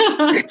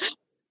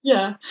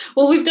 Yeah.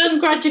 Well, we've done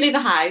gradually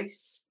the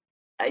house.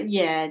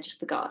 Just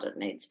the garden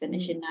needs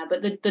finishing now.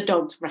 But the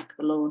dogs wreck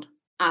the lawn.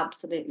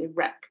 Absolutely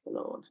wreck the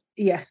lawn.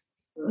 Yeah.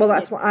 Well,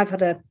 that's what I've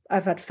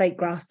had fake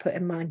grass put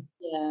in mine.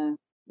 Yeah.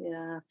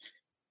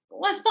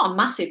 Well, it's not a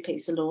massive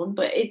piece of lawn,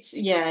 but it's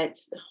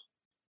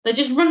they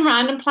just run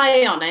around and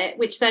play on it,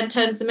 which then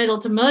turns the middle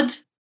to mud.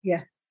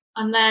 Yeah.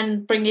 And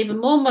then bring even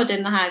more mud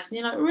in the house. And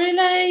you're like,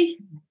 really?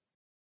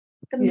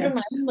 Yeah.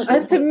 I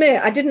have to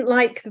admit, I didn't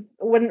like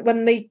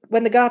when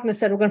the gardener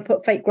said we're going to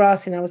put fake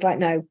grass in. I was like,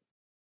 no.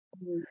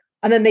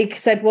 And then they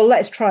said, well,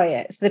 let's try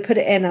it. So they put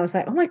it in. I was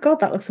like, oh my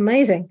God, that looks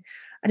amazing.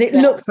 And it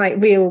looks like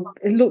real.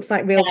 It looks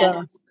like real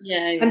grass.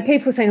 Yeah. And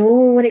people are saying,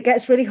 oh, when it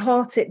gets really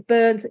hot, it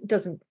burns. It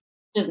doesn't.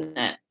 Doesn't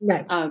it?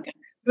 No. Oh, okay.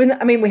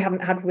 I mean, we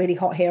haven't had really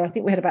hot here. I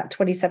think we had about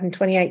 27,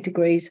 28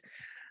 degrees.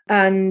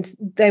 And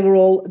they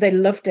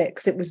loved it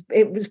because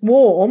it was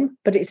warm,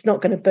 but it's not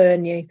going to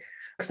burn you.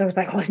 Because I was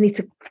like, oh, I need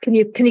to, can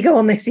you go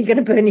on this? You're going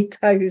to burn your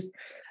toes.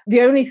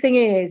 The only thing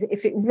is,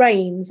 if it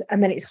rains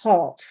and then it's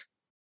hot,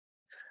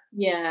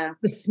 the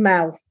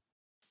smell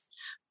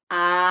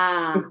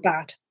is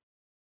bad.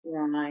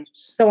 Right.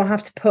 So I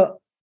have to put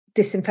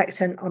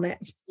disinfectant on it.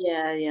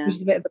 Yeah. Which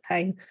is a bit of a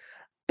pain.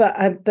 But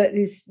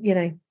it's,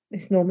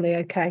 it's normally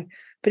okay.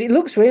 But it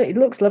looks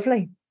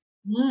lovely.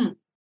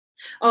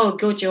 Oh,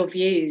 God, your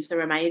views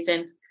are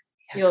amazing.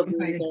 Your views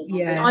are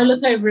amazing. I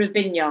look over a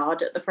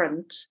vineyard at the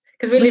front.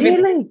 Because we live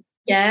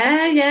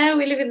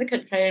we live in the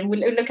country and we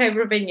look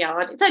over a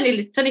vineyard. It's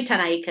only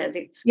 10 acres.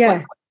 It's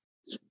quite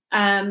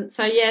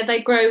so they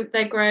grow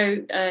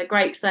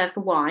grapes there for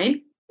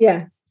wine.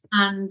 Yeah.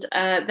 And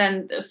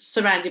then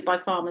surrounded by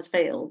farmers'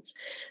 fields.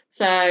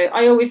 So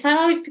I always say,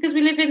 it's because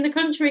we live in the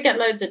country, we get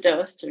loads of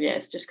dust. Yeah,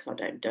 it's just because I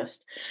don't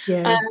dust.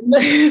 Yeah.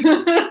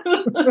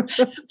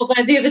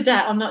 Although the other day,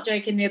 I'm not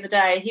joking, the other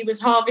day, he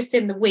was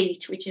harvesting the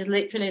wheat, which is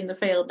literally in the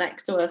field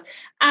next to us.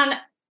 And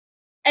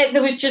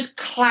there was just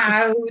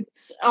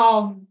clouds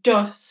of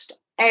dust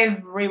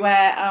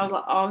everywhere. I was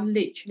like,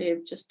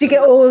 literally just... Do you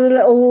get all the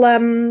little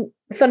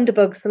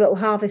thunderbugs, the little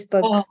harvest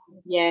bugs? Oh,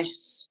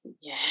 yes.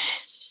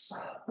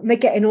 And they're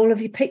getting all of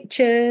your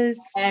pictures.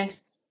 Yes.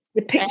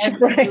 The picture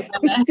frames.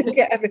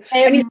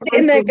 And you're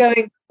sitting there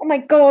going, oh my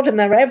God, and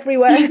they're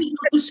everywhere. You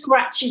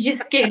scratches your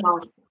skin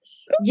on.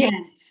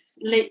 Yes,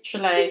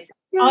 literally.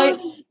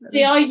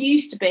 Yeah. I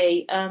used to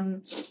be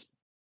a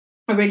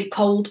really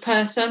cold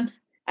person.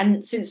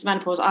 And since the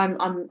menopause,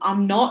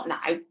 I'm not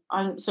now.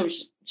 I'm so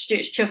it's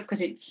chuffed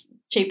because it's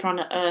cheaper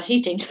on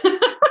heating.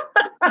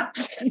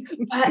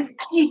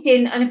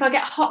 Heating, and if I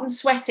get hot and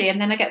sweaty, and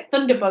then I get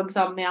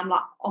thunderbugs on me, I'm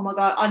like, oh my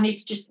God, I need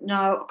to just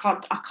I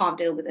can't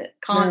deal with it.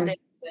 Deal with it.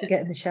 To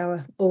get in the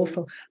shower,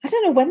 awful. I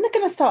don't know when they're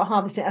going to start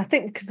harvesting. I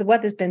think because the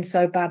weather's been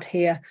so bad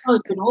here.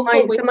 It's been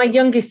awful. So my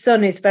youngest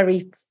son is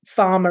very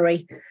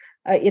farmery.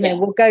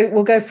 We'll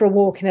go for a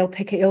walk and he'll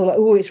pick it. He'll like,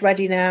 oh, it's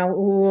ready now.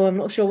 Oh, I'm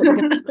not sure what they're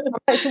going to do.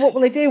 Like, so what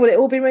will they do? Will it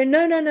all be ready?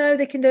 No,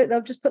 they can do it.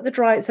 They'll just put the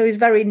dry. So he's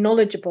very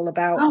knowledgeable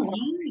about. Oh, wow.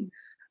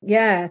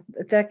 Yeah,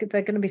 they're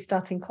going to be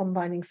starting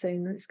combining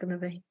soon. It's going to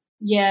be.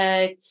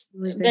 Yeah, it's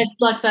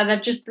like I said,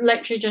 they've just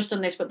literally just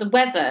done this, but the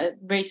weather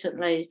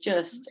recently is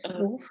just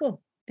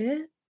awful.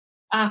 Yeah,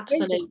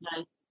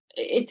 absolutely.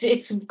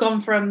 It's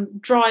gone from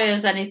dry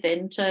as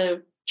anything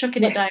to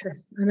chucking it down.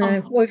 I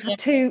know. Well, we've had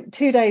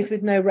two days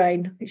with no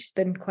rain, which has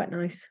been quite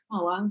nice.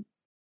 Oh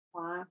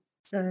wow!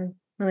 So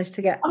managed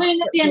to get. I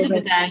mean, at the end of the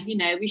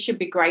day, we should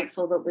be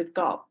grateful that we've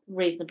got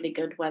reasonably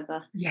good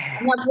weather. Yeah,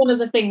 and that's one of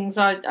the things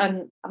I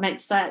meant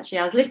to say. Actually,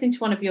 I was listening to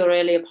one of your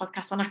earlier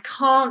podcasts, and I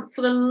can't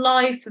for the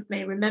life of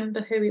me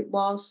remember who it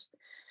was.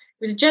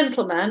 It was a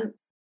gentleman,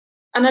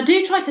 and I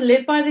do try to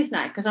live by this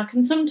now because I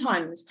can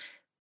sometimes.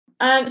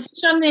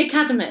 Especially on the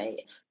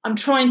academy, I'm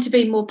trying to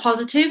be more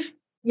positive.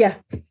 Yeah.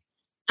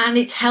 And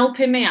it's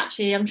helping me,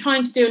 actually. I'm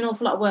trying to do an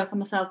awful lot of work on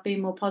myself,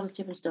 being more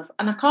positive and stuff.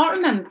 And I can't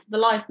remember for the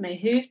life of me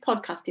whose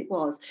podcast it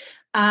was.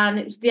 And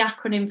it was the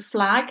acronym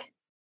FLAG.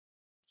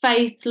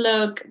 Faith,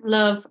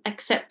 love,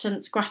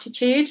 acceptance,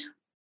 gratitude.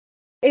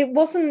 It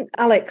wasn't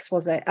Alex,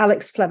 was it?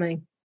 Alex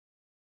Fleming.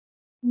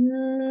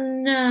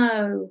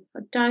 No, I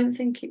don't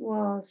think it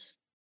was.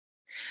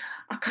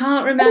 I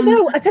can't Oh remember.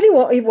 no, I tell you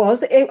what it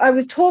was. I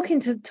was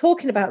talking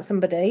about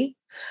somebody,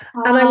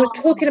 and I was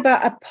talking Oh,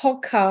 about a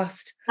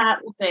podcast that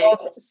was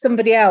of it.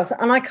 somebody else,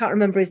 and I can't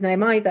remember his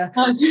name either.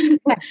 Oh,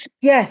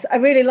 Yes, I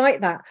really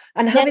like that.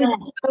 And yeah. having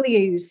the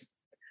values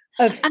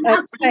of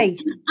And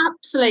faith.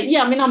 absolutely,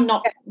 yeah. I mean, I'm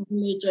not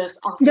religious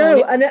at all. No,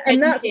 It's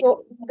and that's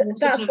more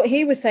that's sort what of,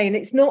 he was saying.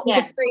 It's not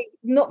yeah,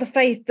 the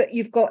faith that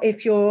you've got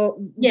if you're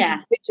yeah,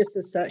 religious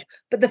as such,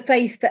 but the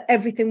faith that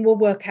everything will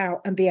work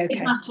out and be okay.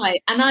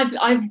 exactly. And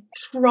I've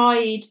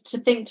tried to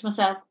think to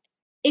myself,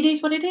 it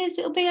is what it is.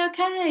 It'll be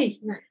okay,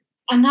 Yeah.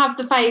 and have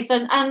the faith,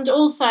 and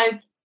also,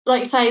 like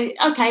you say,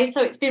 okay,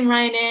 so it's been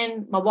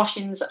raining. My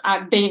washing's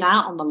been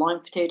out on the line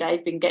for 2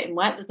 days, been getting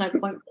wet. There's no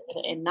point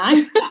putting it in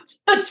now.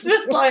 It's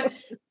just like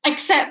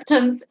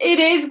acceptance. It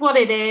is what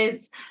it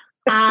is,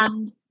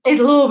 and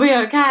it'll all be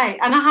okay.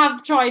 And I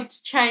have tried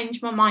to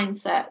change my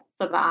mindset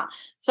for that.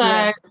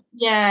 So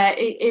yeah,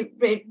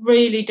 it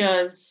really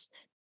does.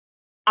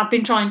 I've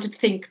been trying to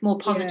think more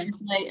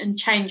positively and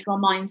change my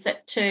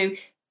mindset to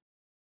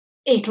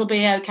it'll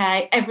be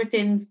okay,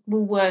 everything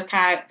will work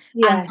out.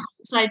 And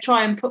so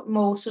try and put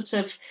more sort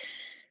of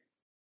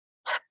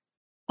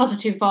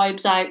positive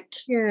vibes out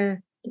to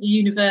the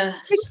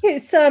universe.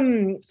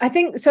 I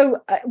think so.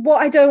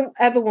 What I don't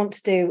ever want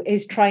to do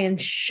is try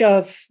and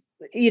shove,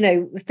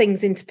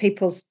 things into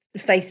people's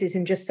faces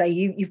and just say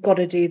you've got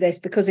to do this,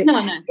 because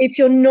if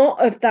you're not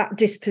of that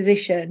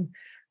disposition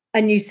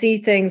and you see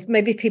things,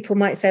 maybe people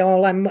might say,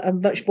 oh, I'm a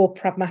much more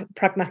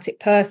pragmatic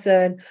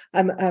person.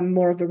 I'm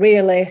more of a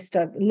realist.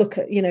 I look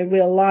at,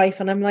 real life.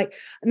 And I'm like,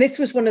 and this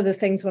was one of the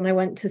things when I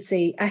went to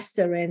see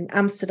Esther in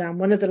Amsterdam,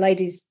 one of the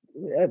ladies,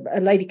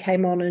 a lady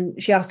came on and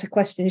she asked a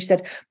question. She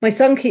said, my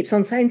son keeps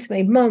on saying to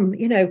me, Mum,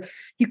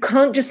 you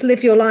can't just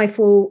live your life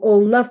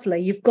all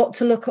lovely. You've got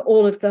to look at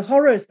all of the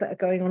horrors that are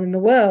going on in the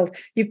world.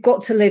 You've got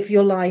to live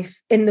your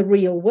life in the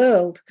real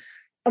world.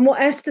 And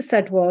what Esther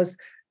said was,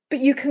 but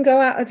you can go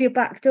out of your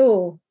back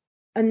door,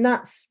 and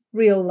that's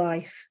real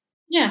life.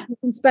 Yeah. You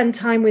can spend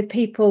time with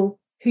people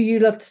who you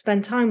love to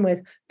spend time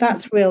with.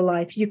 That's real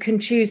life. You can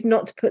choose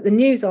not to put the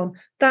news on.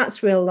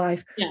 That's real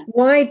life. Yeah.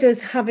 Why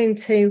does having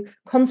to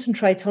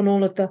concentrate on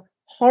all of the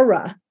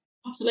horror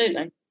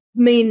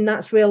mean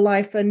that's real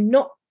life, and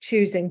not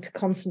choosing to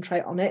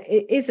concentrate on it?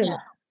 It isn't. Yeah.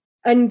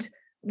 And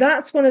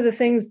that's one of the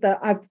things that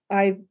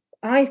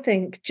I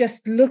think,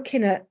 just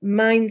looking at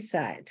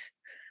mindset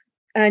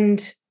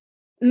and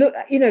look,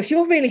 if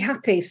you're really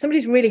happy, if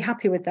somebody's really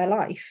happy with their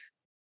life,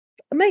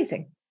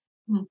 amazing.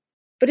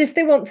 But if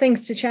they want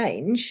things to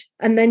change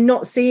and they're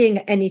not seeing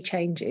any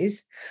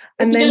changes,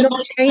 and they're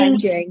not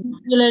changing,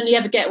 you'll only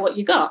ever get what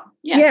you got.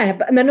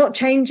 And they're not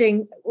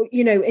changing,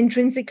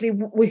 intrinsically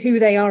with who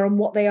they are and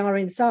what they are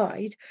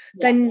inside,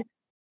 then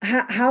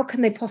how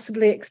can they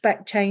possibly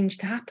expect change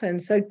to happen?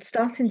 So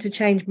starting to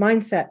change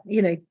mindset,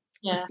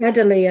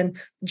 steadily and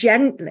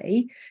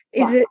gently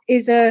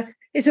is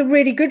a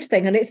really good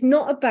thing. And it's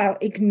not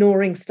about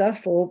ignoring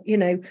stuff or,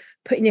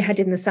 putting your head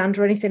in the sand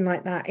or anything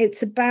like that.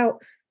 It's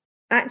about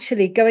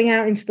actually going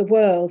out into the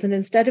world, and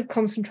instead of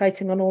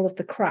concentrating on all of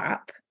the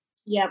crap,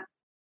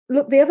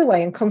 look the other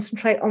way and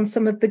concentrate on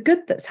some of the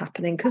good that's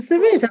happening, because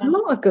there is a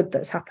lot of good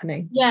that's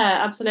happening.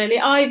 Yeah, absolutely.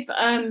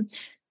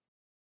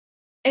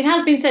 It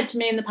has been said to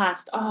me in the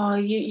past, oh,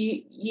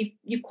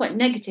 you're quite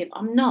negative.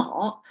 I'm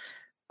not.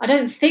 I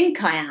don't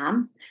think I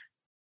am.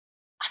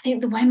 I think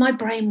the way my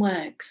brain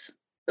works,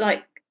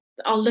 like,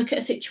 I'll look at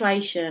a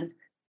situation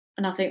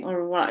and I think, oh,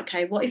 right,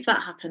 okay, what if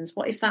that happens?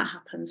 What if that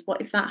happens?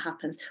 What if that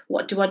happens?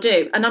 What do I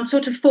do? And I'm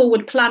sort of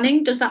forward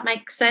planning. Does that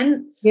make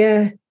sense?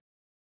 Yeah.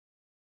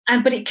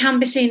 But it can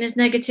be seen as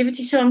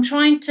negativity. So I'm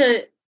trying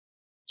to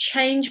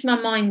change my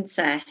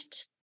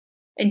mindset.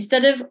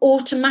 Instead of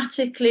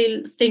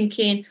automatically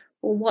thinking,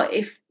 well, what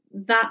if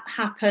that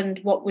happened?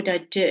 What would I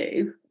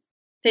do?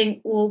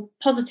 Think, well,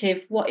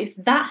 positive, what if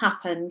that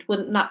happened?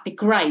 Wouldn't that be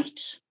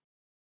great?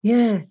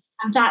 Yeah.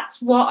 And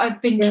that's what I've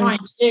been trying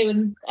to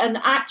do. And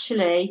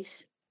actually,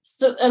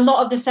 so a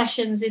lot of the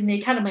sessions in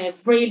the academy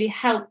have really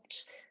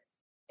helped.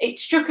 It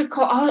struck a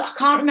chord. I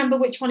can't remember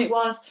which one it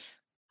was.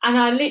 And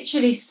I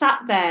literally sat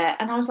there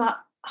and I was like,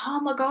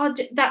 oh my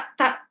God,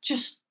 that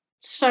just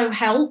so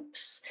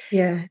helps.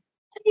 Yeah.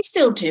 I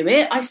still do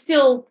it.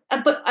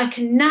 But I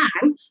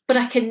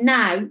can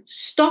now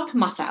stop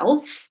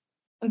myself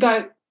and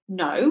go,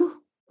 no,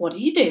 what are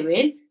you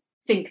doing?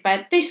 Think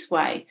about it this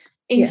way.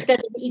 Instead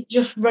of it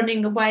just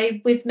running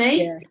away with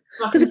me. Yeah.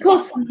 Because, of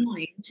course,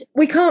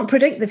 we can't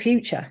predict the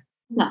future.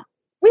 No.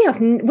 We have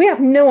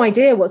no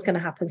idea what's going to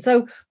happen.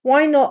 So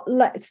why not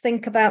let's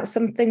think about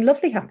something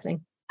lovely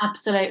happening?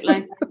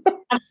 Absolutely.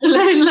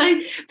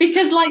 Absolutely.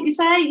 Because, like you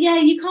say,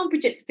 you can't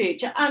predict the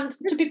future. And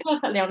to be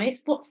perfectly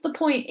honest, what's the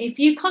point if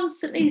you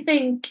constantly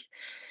think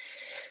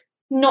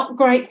not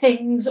great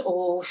things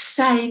or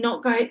say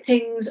not great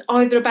things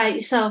either about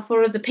yourself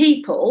or other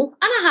people?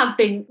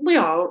 And we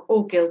are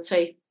all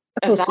guilty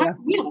of that.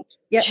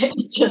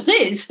 It just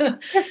is.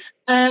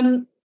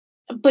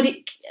 But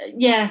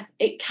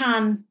it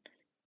can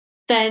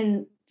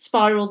then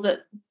spiral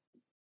that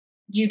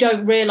you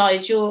don't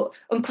realise you're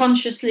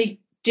unconsciously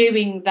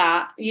doing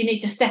that. You need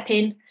to step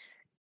in,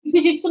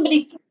 because if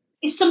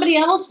somebody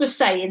else was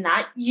saying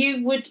that,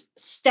 you would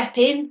step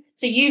in.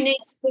 So you need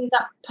to be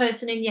that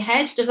person in your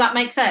head. Does that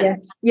make sense?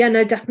 Yes. Yeah,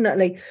 no,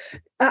 definitely.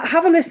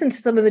 Have a listen to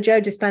some of the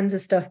Joe Dispenza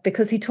stuff,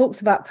 because he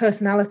talks about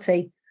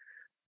personality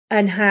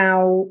and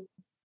how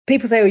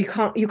people say,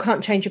 oh, you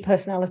can't change your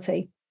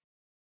personality.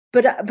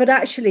 But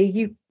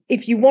actually,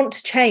 if you want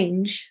to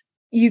change,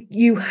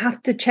 you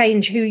have to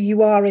change who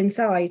you are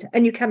inside,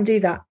 and you can do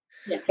that.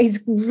 Yeah.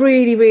 He's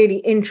really, really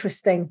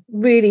interesting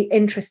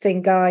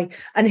guy,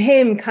 and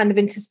him kind of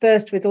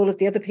interspersed with all of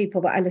the other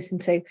people that I listen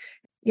to.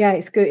 Yeah,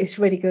 it's good. It's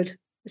really good.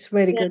 It's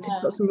really good.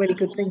 He's got some really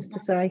good things to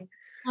say.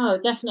 Oh,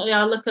 definitely.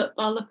 I'll look up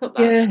that.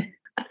 Yeah.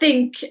 I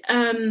think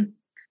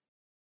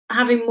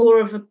having more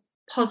of a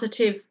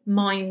positive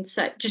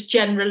mindset, just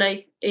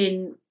generally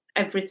in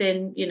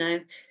everything,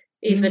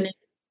 even if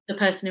the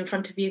person in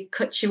front of you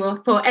cuts you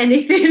up or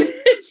anything,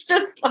 it's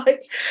just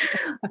like,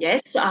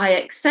 yes, I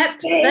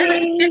accept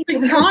that.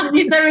 You can't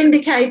use their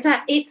indicator,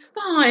 it's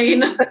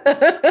fine.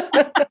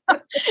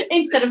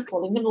 Instead of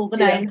calling them all the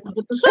names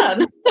under the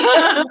sun.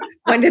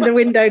 Winding the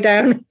window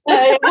down.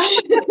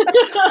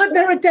 But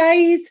there are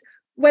days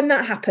when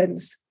that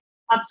happens.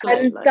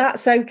 Absolutely. And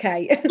that's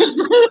okay.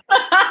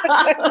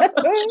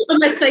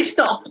 Unless they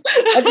stop.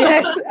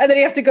 Yes, and then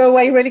you have to go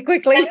away really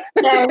quickly.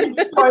 I did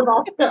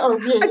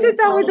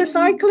that with a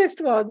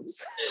cyclist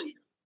once.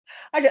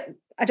 I don't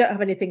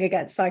have anything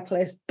against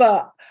cyclists,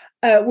 but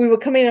we were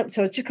I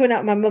was just coming out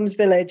of my mum's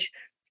village.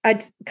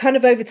 I'd kind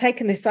of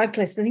overtaken this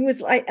cyclist, and he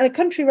was like on a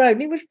country road,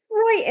 and he was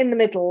right in the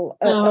middle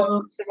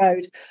of the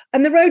road.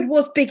 And the road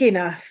was big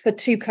enough for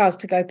two cars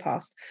to go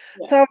past.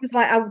 Yeah. So I was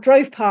like, I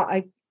drove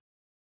past.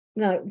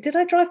 Did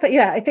I drive past?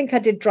 Yeah, I think I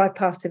did drive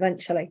past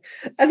eventually.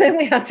 And then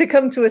we had to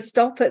come to a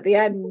stop at the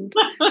end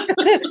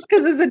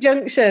because there's a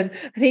junction.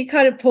 And he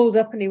kind of pulls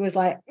up and he was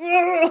like, he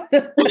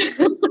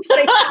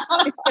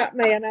at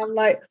me, and I'm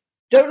like,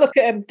 don't look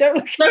at him.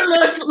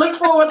 Look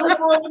forward.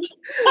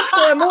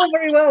 So I'm all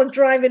very well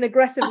driving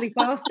aggressively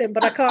past him,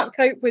 but I can't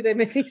cope with him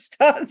if he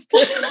starts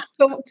to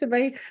talk to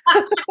me.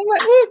 I'm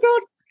like, oh God.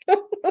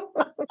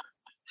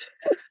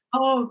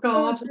 Oh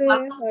God!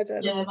 I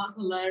don't know. That's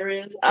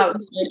hilarious.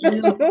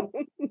 Absolutely.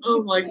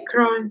 Oh my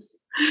Christ!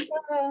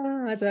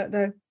 I don't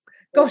know.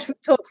 Gosh, we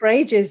talked for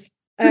ages.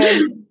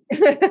 It's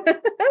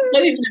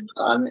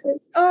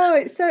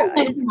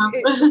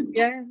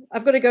yeah.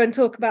 I've got to go and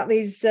talk about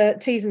these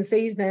T's and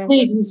C's now.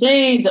 T's and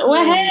C's. Oh,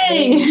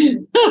 hey!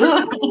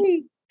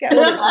 Get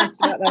all excited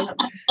about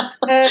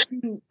those.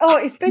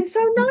 It's been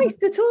so nice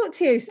to talk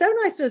to you.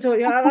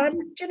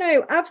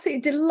 I'm,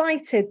 absolutely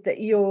delighted that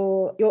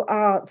your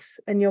art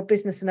and your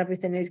business and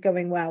everything is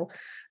going well.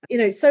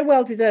 So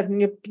well deserved,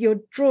 and your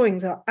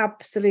drawings are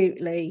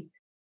absolutely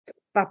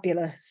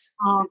fabulous.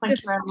 Oh,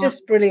 thank you very much.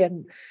 Just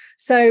brilliant.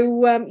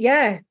 So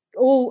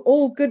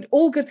all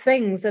good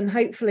things, and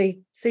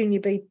hopefully soon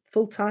you'll be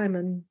full time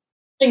and.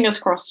 Fingers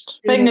crossed.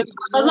 I'd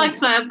like to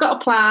say I've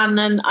got a plan,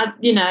 and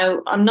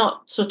I'm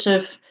not sort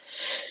of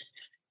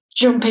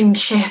jumping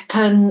ship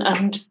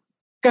and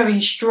going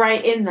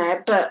straight in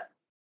there, but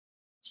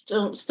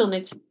still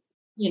need to,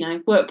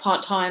 work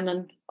part-time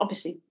and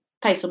obviously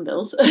pay some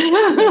bills.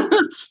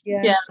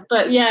 Yeah.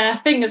 But yeah,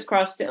 fingers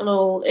crossed I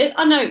know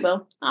it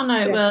will.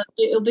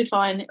 It'll be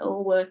fine.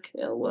 It'll work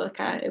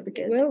out. It'll be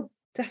good. It will,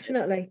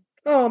 definitely.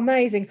 Oh,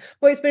 amazing.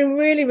 Well, it's been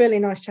really, really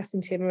nice chatting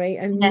to you, Marie.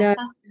 And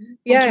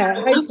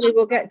hopefully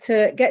we'll get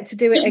to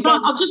do it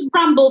again. I've just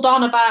rambled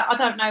on about I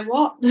don't know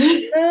what.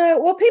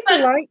 Well,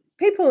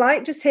 people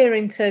like just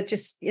hearing to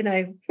just,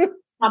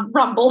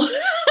 ramble.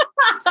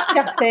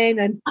 Chatting,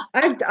 and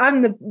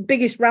I'm the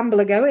biggest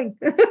rambler going.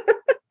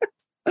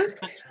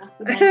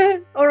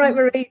 All right,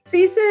 Marie.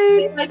 See you soon.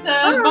 See you later.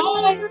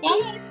 Bye.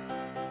 Bye.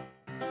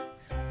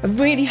 I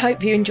really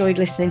hope you enjoyed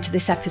listening to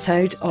this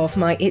episode of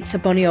my It's a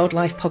Bonny Old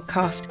Life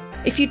podcast.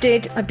 If you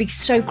did, I'd be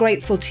so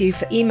grateful to you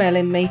for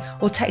emailing me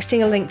or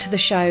texting a link to the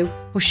show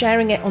or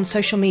sharing it on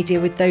social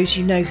media with those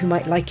you know who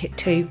might like it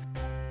too.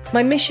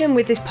 My mission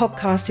with this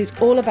podcast is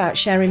all about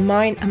sharing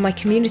mine and my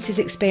community's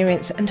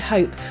experience and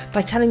hope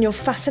by telling your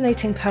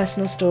fascinating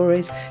personal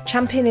stories,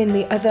 championing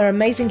the other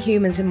amazing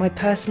humans in my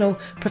personal,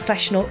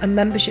 professional and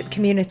membership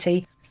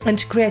community, and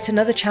to create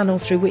another channel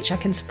through which I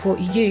can support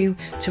you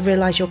to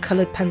realise your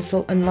coloured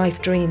pencil and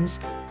life dreams.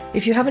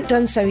 If you haven't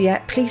done so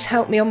yet, please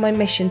help me on my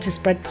mission to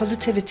spread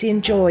positivity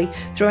and joy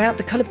throughout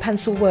the coloured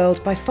pencil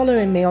world by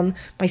following me on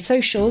my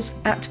socials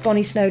at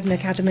Bonnie Snowdon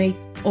Academy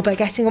or by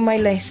getting on my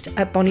list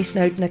at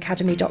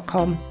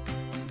bonniesnowdonacademy.com.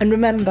 And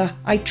remember,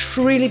 I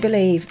truly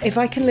believe if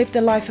I can live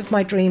the life of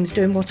my dreams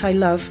doing what I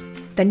love,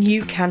 then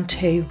you can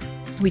too.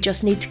 We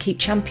just need to keep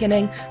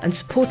championing and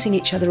supporting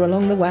each other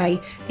along the way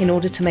in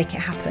order to make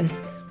it happen.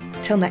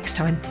 Till next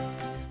time.